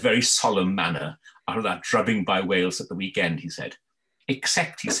in a very solemn manner after that drubbing by Wales at the weekend," he said.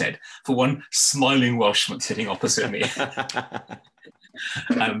 "Except," he said, "for one smiling Welshman sitting opposite me."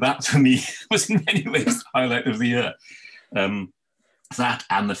 And that, for me, was in many ways the highlight of the year. That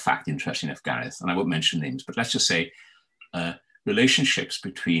and the fact, interesting enough, Gareth, and I won't mention names, but let's just say relationships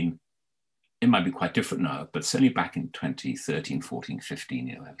between, it might be quite different now, but certainly back in 2013, 14,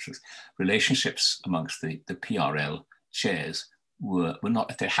 15, relationships amongst the PRL chairs were not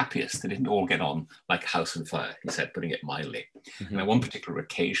at their happiest. They didn't all get on like a house on fire, he said, putting it mildly. Mm-hmm. And on one particular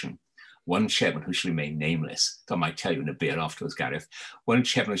occasion, one chairman who shall remain nameless, I might tell you in a beer afterwards, Gareth, one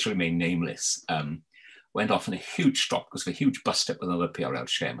chairman who shall remain nameless went off in a huge stop because of a huge bust-up with another PRL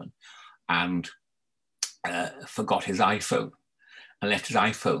chairman and forgot his iPhone and left his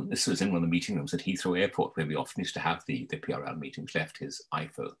iPhone. This was in one of the meeting rooms at Heathrow Airport where we often used to have the PRL meetings, left his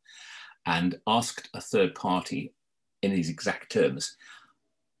iPhone and asked a third party in these exact terms,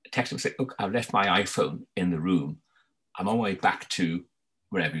 texted him and said, "Look, I've left my iPhone in the room. I'm on my way back to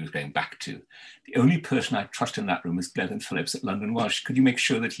wherever he was going back to. The only person I trust in that room is Bleddyn Phillips at London Welsh. Could you make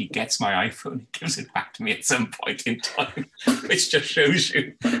sure that he gets my iPhone and gives it back to me at some point in time?" Which just shows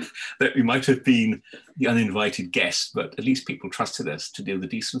you that we might have been the uninvited guest, but at least people trusted us to do the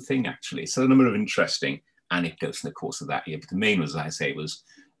decent thing, actually. So a number of interesting anecdotes in the course of that year. But the main, as I say, was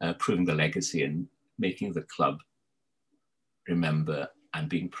proving the legacy and making the club remember and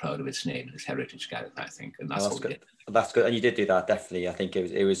being proud of its name and its heritage, Gareth, I think. And that's what we did. That's good. And you did do that, definitely. I think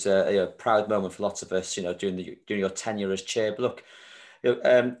it was a proud moment for lots of us, during your tenure as chair. But look,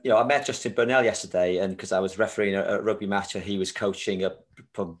 I met Justin Burnell yesterday, and because I was refereeing a rugby match and he was coaching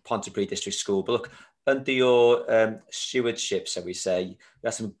from Pontypridd District School. But look, under your stewardship, so we say, you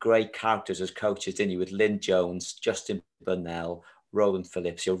had some great characters as coaches, didn't you? With Lynn Jones, Justin Burnell, Roland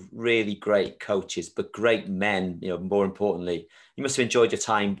Phillips. You're really great coaches, but great men. More importantly, you must have enjoyed your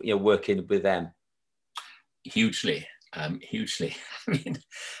time, working with them. Hugely. Hugely. I mean,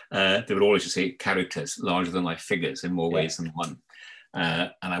 they would always just say characters, larger than life figures in more ways than one.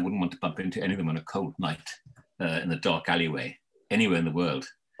 And I wouldn't want to bump into any of them on a cold night in the dark alleyway, anywhere in the world,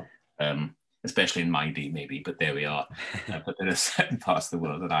 especially in my D maybe, but there we are. But there are certain parts of the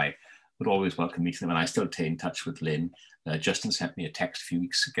world that I would always welcome meeting them, and I still stay in touch with Lynn. Justin sent me a text a few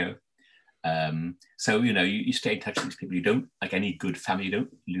weeks ago. So, you stay in touch with these people. You don't, like any good family, you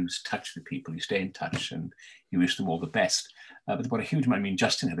don't lose touch with people. You stay in touch and you wish them all the best. But they've got a huge amount. I mean,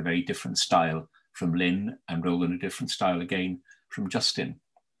 Justin had a very different style from Lynn, and Roland a different style again from Justin.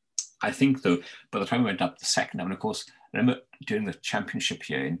 I think, though, by the time we went up the second time, and of course, I remember during the championship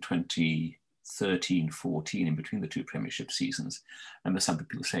year in 2013-14, in between the two Premiership seasons, I remember some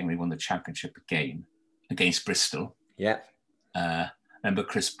people saying they won the championship again against Bristol. Yeah. I remember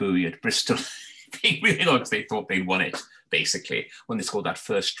Chris Bowie at Bristol being really odd because they thought they'd won it, basically, when they scored that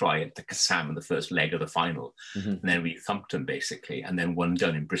first try at the Kassam in the first leg of the final. Mm-hmm. And then we thumped them, basically, and then won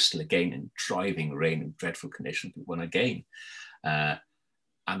down in Bristol again in driving rain and dreadful conditions. We won again. And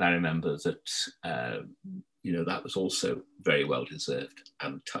I remember that, that was also very well deserved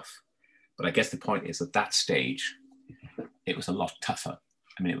and tough. But I guess the point is, at that stage, it was a lot tougher.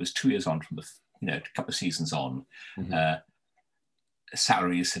 I mean, it was 2 years on from a couple of seasons on. Mm-hmm.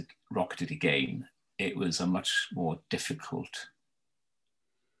 Salaries had rocketed again. It was a much more difficult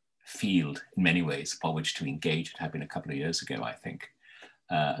field in many ways upon which to engage. It had been a couple of years ago, I think.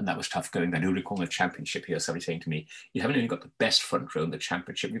 And that was tough going. I do recall the championship here, somebody saying to me, you haven't only got the best front row in the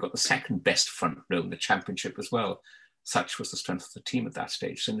championship, you've got the second best front row in the championship as well. Such was the strength of the team at that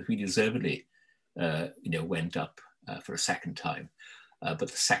stage. So we deservedly, went up for a second time. But the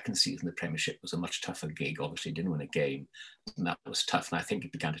second season, the Premiership, was a much tougher gig. Obviously, didn't win a game, and that was tough. And I think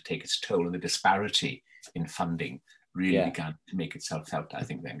it began to take its toll, and the disparity in funding really began to make itself felt, I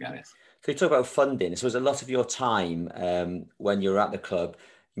think, then, Gareth. So you talk about funding. So was a lot of your time when you were at the club,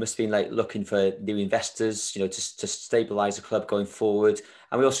 you must have been looking for new investors, to stabilise the club going forward.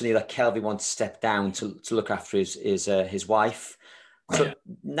 And we also knew that Kelvin wanted to step down to look after his wife. So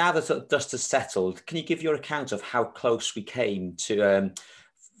now that sort of dust has settled, can you give your account of how close we came to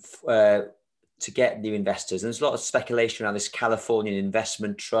get new investors? And there's a lot of speculation around this Californian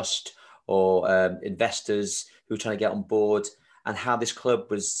investment trust or investors who are trying to get on board, and how this club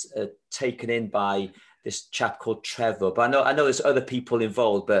was taken in by this chap called Trevor. But I know there's other people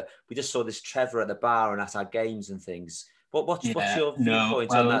involved, but we just saw this Trevor at the bar and at our games and things. What's your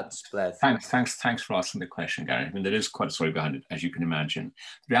viewpoint on that, Bled? Thanks for asking the question, Gary. I mean, there is quite a story behind it, as you can imagine.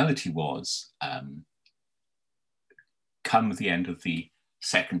 The reality was, come the end of the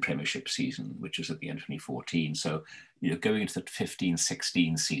second Premiership season, which was at the end of 2014, so going into the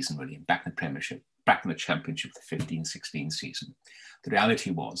 15-16 season, really, back in the Premiership, back in the Championship, the 15-16 season, the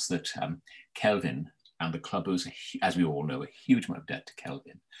reality was that Kelvin and the club was, as we all know, a huge amount of debt to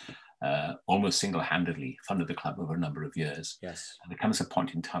Kelvin. Almost single-handedly funded the club over a number of years. Yes. And there comes a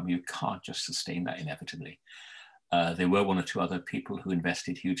point in time where you can't just sustain that inevitably. There were one or two other people who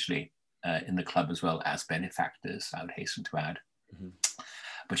invested hugely in the club as well as benefactors, I would hasten to add. Mm-hmm.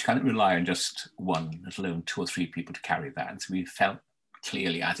 But you can't rely on just one, let alone two or three people to carry that. And so we felt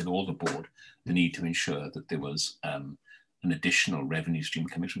clearly, as in all the board, the need to ensure that there was an additional revenue stream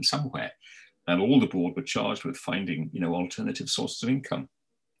coming from somewhere. And all the board were charged with finding, alternative sources of income.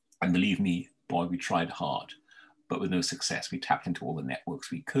 And believe me, boy, we tried hard, but with no success. We tapped into all the networks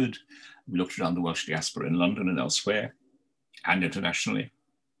we could. We looked around the Welsh diaspora in London and elsewhere, and internationally.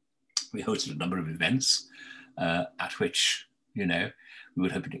 We hosted a number of events at which, we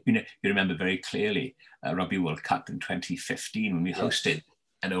would hope, you remember very clearly Rugby World Cup in 2015 when we hosted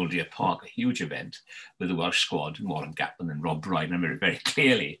at Old Deer Park, a huge event with the Welsh squad, Warren Gatlin and Rob Bride. I remember it very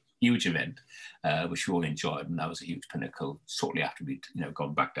clearly. Huge event, which we all enjoyed, and that was a huge pinnacle shortly after we'd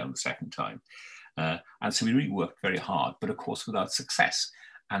gone back down the second time. And so we really worked very hard, but of course without success.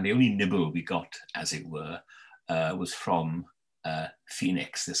 And the only nibble we got, as it were, was from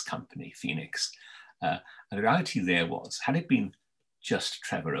Phoenix, this company, Phoenix. And the reality there was, had it been just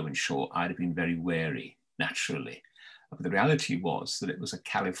Trevor Owenshaw, I'd have been very wary, naturally. But the reality was that it was a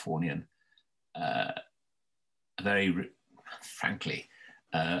Californian, frankly,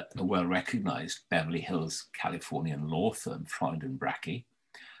 a well-recognized Beverly Hills, Californian law firm, Freund and Bracke,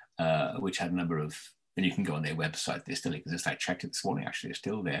 which had a number of, and you can go on their website, they still exist. I checked it this morning, actually, they're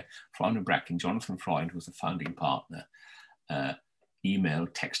still there. Freund and Bracke, Jonathan Freund was the founding partner,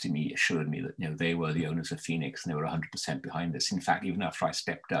 emailed, texted me, assured me that, you know, they were the owners of Phoenix and they were 100% behind this. In fact, even after I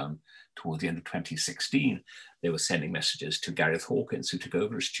stepped down towards the end of 2016, they were sending messages to Gareth Hawkins, who took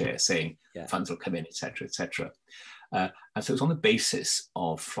over as chair, saying funds will come in, etc., etc. And so it's on the basis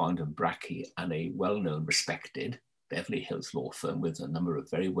of Freund and Bracke and a well-known, respected Beverly Hills law firm with a number of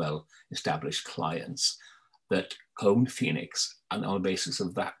very well-established clients that owned Phoenix, and on the basis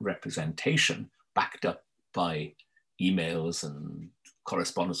of that representation, backed up by emails and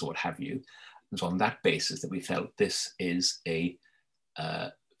correspondence or what have you, it was on that basis that we felt this is a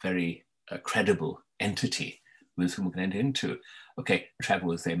very credible entity with whom we can enter into. Okay, Trevor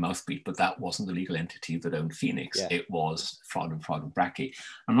was their mouthpiece, but that wasn't the legal entity that owned Phoenix. Yeah. It was Freund and Bracke.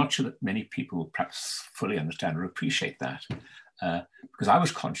 I'm not sure that many people perhaps fully understand or appreciate that, because I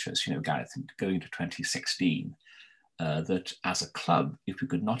was conscious, you know, Gareth, going to 2016, that as a club, if we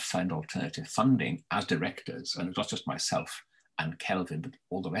could not find alternative funding as directors, and it's not just myself and Kelvin, but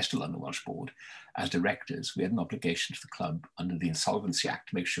all the rest of the London Welsh Board, as directors, we had an obligation to the club under the Insolvency Act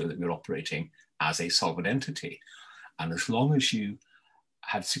to make sure that we were operating as a solvent entity. And as long as you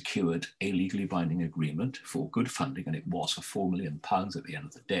had secured a legally binding agreement for good funding, and it was for £4 million at the end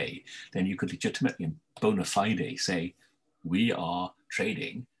of the day, then you could legitimately and bona fide say, we are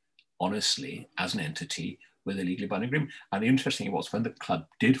trading honestly as an entity with a legally binding agreement. And the interesting thing was, when the club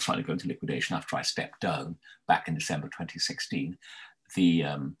did finally go into liquidation after I stepped down back in December 2016, the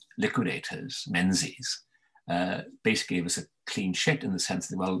liquidators, Menzies, basically gave us a clean sheet in the sense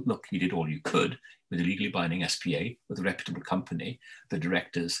that, well, look, you did all you could with a legally binding SPA, with a reputable company. The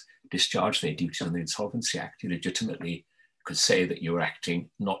directors discharged their duties under the Insolvency Act. You legitimately could say that you were acting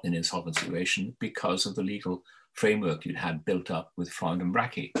not in an insolvent situation because of the legal framework you'd had built up with Freund and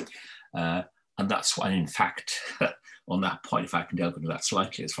Bracke. And that's why, in fact, on that point, if I can delve into that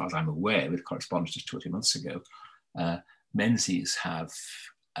slightly, as far as I'm aware, with correspondence just 2 or 3 months ago, Menzies have,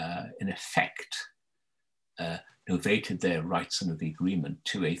 in effect, novated their rights under the agreement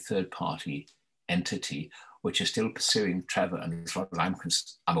to a third-party entity, which is still pursuing Trevor, and as far as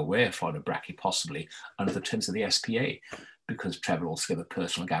I'm aware, Freund and Bracke possibly, under the terms of the SPA, because Trevor also gave a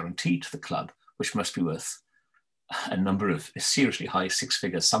personal guarantee to the club, which must be worth a seriously high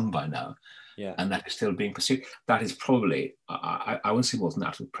six-figure sum by now. Yeah. And that is still being pursued. That is probably, I won't say more than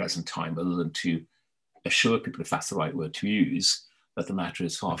that at the present time, other than to assure people, if that's the right word to use, that the matter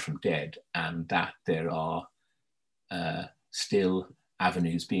is far from dead and that there are still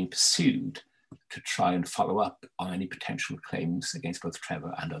avenues being pursued to try and follow up on any potential claims against both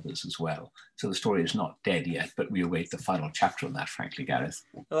Trevor and others as well. So the story is not dead yet, but we await the final chapter on that, frankly, Gareth.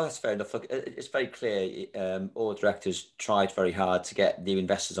 Well, that's fair enough. Look, it's very clear all directors tried very hard to get new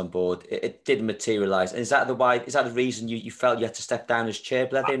investors on board. It didn't materialise. And is that the reason you felt you had to step down as chair,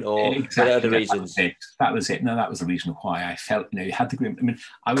 Bleddyn, or exactly, were there other reasons? That was it. No, that was the reason why I felt, you had the agreement. I mean,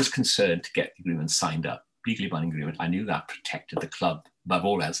 I was concerned to get the agreement signed up, legally binding agreement. I knew that protected the club above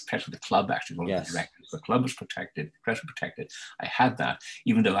all else, protected the club actually, all of the directors. The club was protected, press was protected. I had that,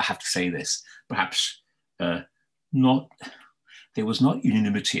 even though I have to say this, perhaps there was not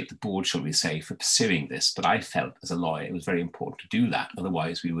unanimity at the board, shall we say, for pursuing this, but I felt as a lawyer it was very important to do that.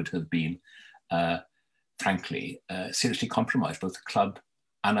 Otherwise we would have been, frankly, seriously compromised, both the club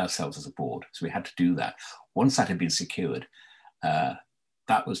and ourselves as a board. So we had to do that. Once that had been secured,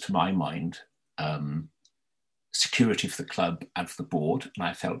 that was, to my mind, security for the club and for the board, and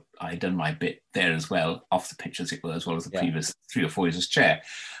I felt I had done my bit there as well, off the pitch as it were, as well as the previous 3 or 4 years as chair.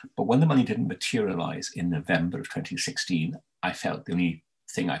 But when the money didn't materialise in November of 2016, I felt the only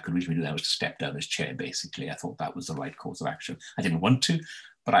thing I could reasonably do there was to step down as chair, basically. I thought that was the right course of action. I didn't want to,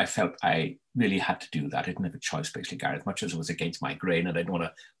 but I felt I really had to do that. I didn't have a choice, basically, Gareth, much as it was against my grain and I didn't want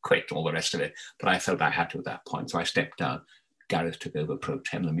to quit all the rest of it, but I felt I had to at that point. So I stepped down. Gareth took over pro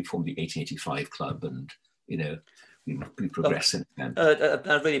tem, and we formed the 1885 club, and we progressed since then.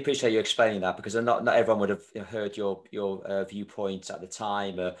 I really appreciate you explaining that, because not everyone would have heard your viewpoints at the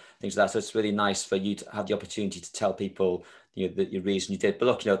time, things like that. So it's really nice for you to have the opportunity to tell people your reason you did. But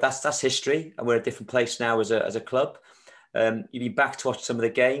look, that's history, and we're in a different place now as a club. You've been back to watch some of the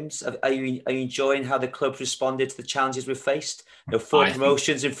games. Are you enjoying how the club's responded to the challenges we've faced? 4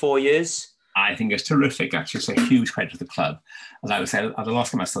 promotions in 4 years. I think it's terrific, actually. It's a huge credit to the club. As I was saying, the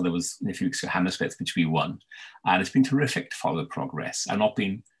last time I saw there was a few weeks ago, Hammersmith, which we won. And it's been terrific to follow the progress. I've not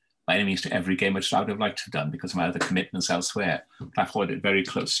been by any means to every game, which I would have liked to have done because of my other commitments elsewhere. But I followed it very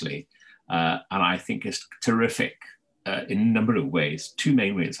closely. And I think it's terrific in a number of ways. Two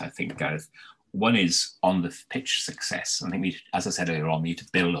main ways, I think, Gareth. One is on the pitch success. I think as I said earlier on, we need to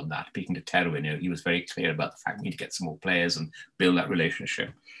build on that. Speaking to Terwyn, he was very clear about the fact we need to get some more players and build that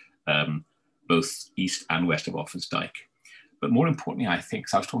relationship, both east and west of Offa's Dyke. But more importantly, I think,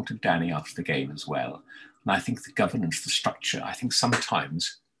 so I was talking to Danny after the game as well, and I think the governance, the structure, I think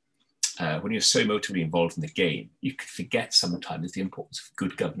sometimes when you're so emotively involved in the game, you could forget sometimes the importance of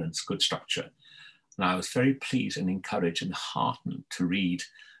good governance, good structure. And I was very pleased and encouraged and heartened to read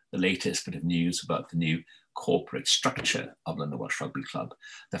the latest bit of news about the new corporate structure of London Welsh Rugby Club.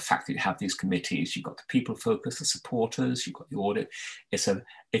 The fact that you have these committees, you've got the people focus, the supporters, you've got the audit. It's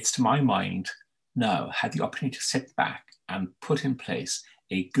to my mind now had the opportunity to sit back and put in place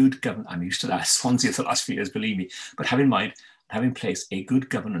a good governance. I'm used to that, Swansea for the last few years, believe me, but have in place a good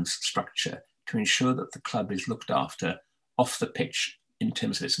governance structure to ensure that the club is looked after off the pitch in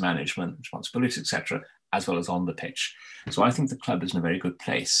terms of its management, responsibilities, etc., as well as on the pitch. So I think the club is in a very good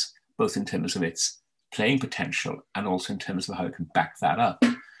place, both in terms of its playing potential and also in terms of how it can back that up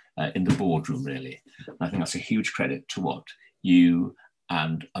in the boardroom, really. And I think that's a huge credit to what you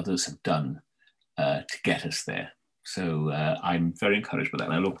and others have done to get us there. So I'm very encouraged by that,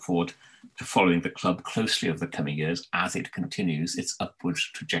 and I look forward to following the club closely over the coming years as it continues its upwards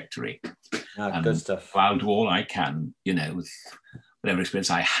trajectory. Good stuff. I'll do all I can, with whatever experience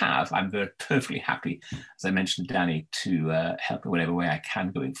I have. I'm perfectly happy, as I mentioned to Danny, to help in whatever way I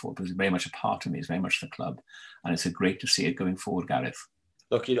can going forward, because it's very much a part of me, it's very much the club, and it's great to see it going forward, Gareth.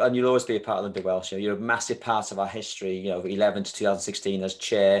 Look, and you'll always be a part of London Welsh. You're a massive part of our history, 11 to 2016 as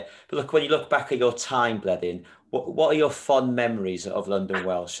chair. But look, when you look back at your time, Bleddyn, what are your fond memories of London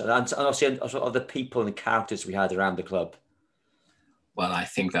Welsh? And obviously of the people and characters we had around the club? Well, I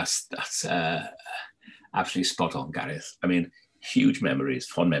think that's absolutely spot on, Gareth. I mean, huge memories,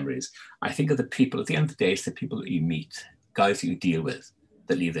 fond memories. I think of the people, at the end of the day, it's the people that you meet, guys that you deal with,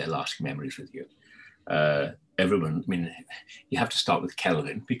 that leave their lasting memories with you. Everyone, I mean, you have to start with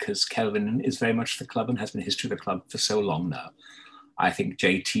Kelvin, because Kelvin is very much the club and has been history of the club for so long now. I think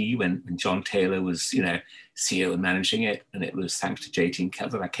JT, when John Taylor was, CEO and managing it, and it was thanks to JT and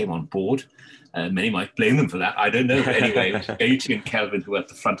Kelvin I came on board. Many might blame them for that. I don't know. But anyway, it was JT and Kelvin who were at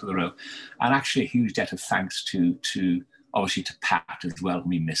the front of the row. And actually a huge debt of thanks to obviously to Pat as well, whom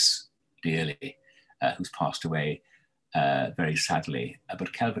we miss dearly, who's passed away very sadly.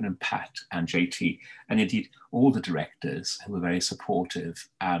 But Kelvin and Pat and JT, and indeed all the directors who were very supportive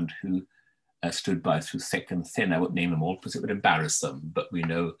and who stood by through thick and thin. I won't name them all because it would embarrass them, but we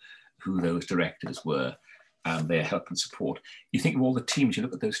know who those directors were and their help and support. You think of all the teams, you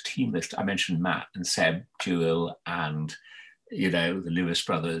look at those team lists. I mentioned Matt and Seb, Jewel, and the Lewis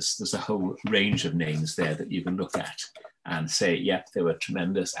brothers. There's a whole range of names there that you can look at and say, yep, they were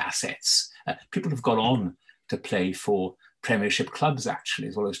tremendous assets. People have gone on to play for Premiership clubs, actually,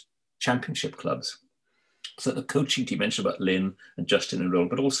 as well as Championship clubs. So the coaching team, mentioned about Lynn and Justin and Roll,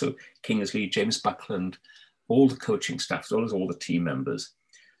 but also Kingsley, James Buckland, all the coaching staff, as well as all the team members.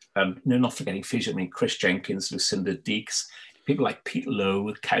 Not forgetting physio, Chris Jenkins, Lucinda Deeks, people like Pete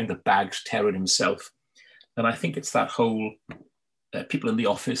Lowe, carrying the bags, Terran himself. And I think it's that whole people in the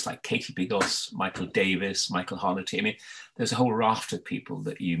office like Katie Bigos, Michael Davis, Michael Harnety. There's a whole raft of people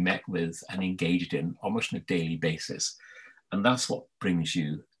that you met with and engaged in almost on a daily basis. And that's what brings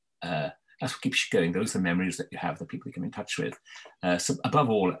you, that's what keeps you going. Those are the memories that you have, the people you come in touch with. So above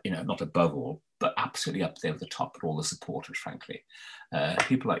all, not above all, but absolutely up there at the top are all the supporters, frankly.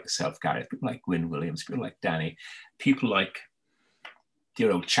 People like yourself, Gareth, people like Gwyn Williams, people like Danny, people like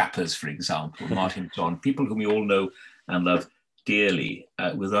dear old Chappers, for example, Martin John, people whom we all know and love dearly,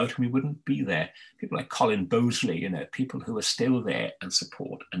 without whom we wouldn't be there. People like Colin Bosley, people who are still there and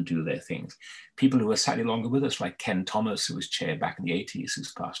support and do their things. People who are slightly longer with us, like Ken Thomas, who was chair back in the 80s,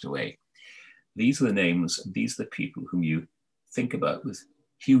 who's passed away. These are the names, these are the people whom you think about with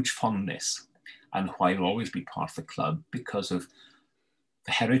huge fondness and why you'll always be part of the club because of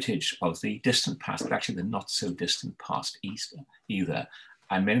the heritage of the distant past, but actually the not so distant past either.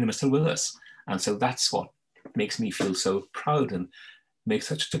 And many of them are still with us. And so that's what makes me feel so proud and makes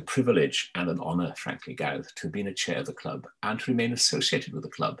such a privilege and an honour, frankly, Gareth, to have been a chair of the club and to remain associated with the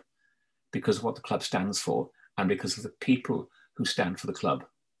club because of what the club stands for and because of the people who stand for the club.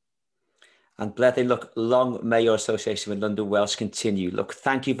 And Bleddyn, look, long may your association with London Welsh continue. Look,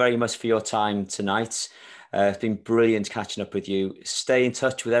 thank you very much for your time tonight. It's been brilliant catching up with you. Stay in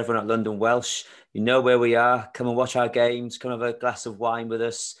touch with everyone at London Welsh. You know where we are. Come and watch our games. Come have a glass of wine with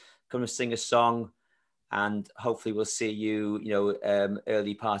us. Come and sing a song. And hopefully we'll see you,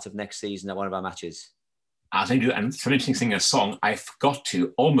 early part of next season at one of our matches. as I do, and finishing singing a song, I forgot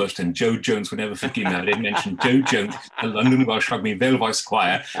to almost, and Joe Jones would never forgive me. I didn't mention Joe Jones, the London Welsh Rugby Male Voice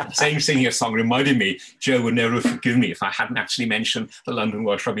Choir. Singing a song reminded me Joe would never forgive me if I hadn't actually mentioned the London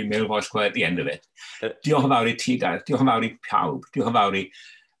Welsh Rugby Male Voice Choir at the end of it. Diolch yn fawr I ti, Gareth. Diolch yn fawr I pawb. Diolch yn fawr I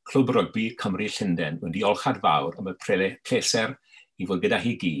Clwb Rygbi Cymru Llundain. Mae'n diolchad fawr am y pleser I fod gyda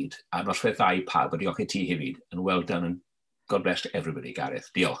hi gyd. A noswaith dda I pawb. A diolch I ti hefyd. And well done. And God bless to everybody,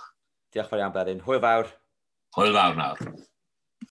 Gareth. Diolch. Diolch fawr iawn, Bleddyn. Hwyl fawr. Hwyl fawr nawr.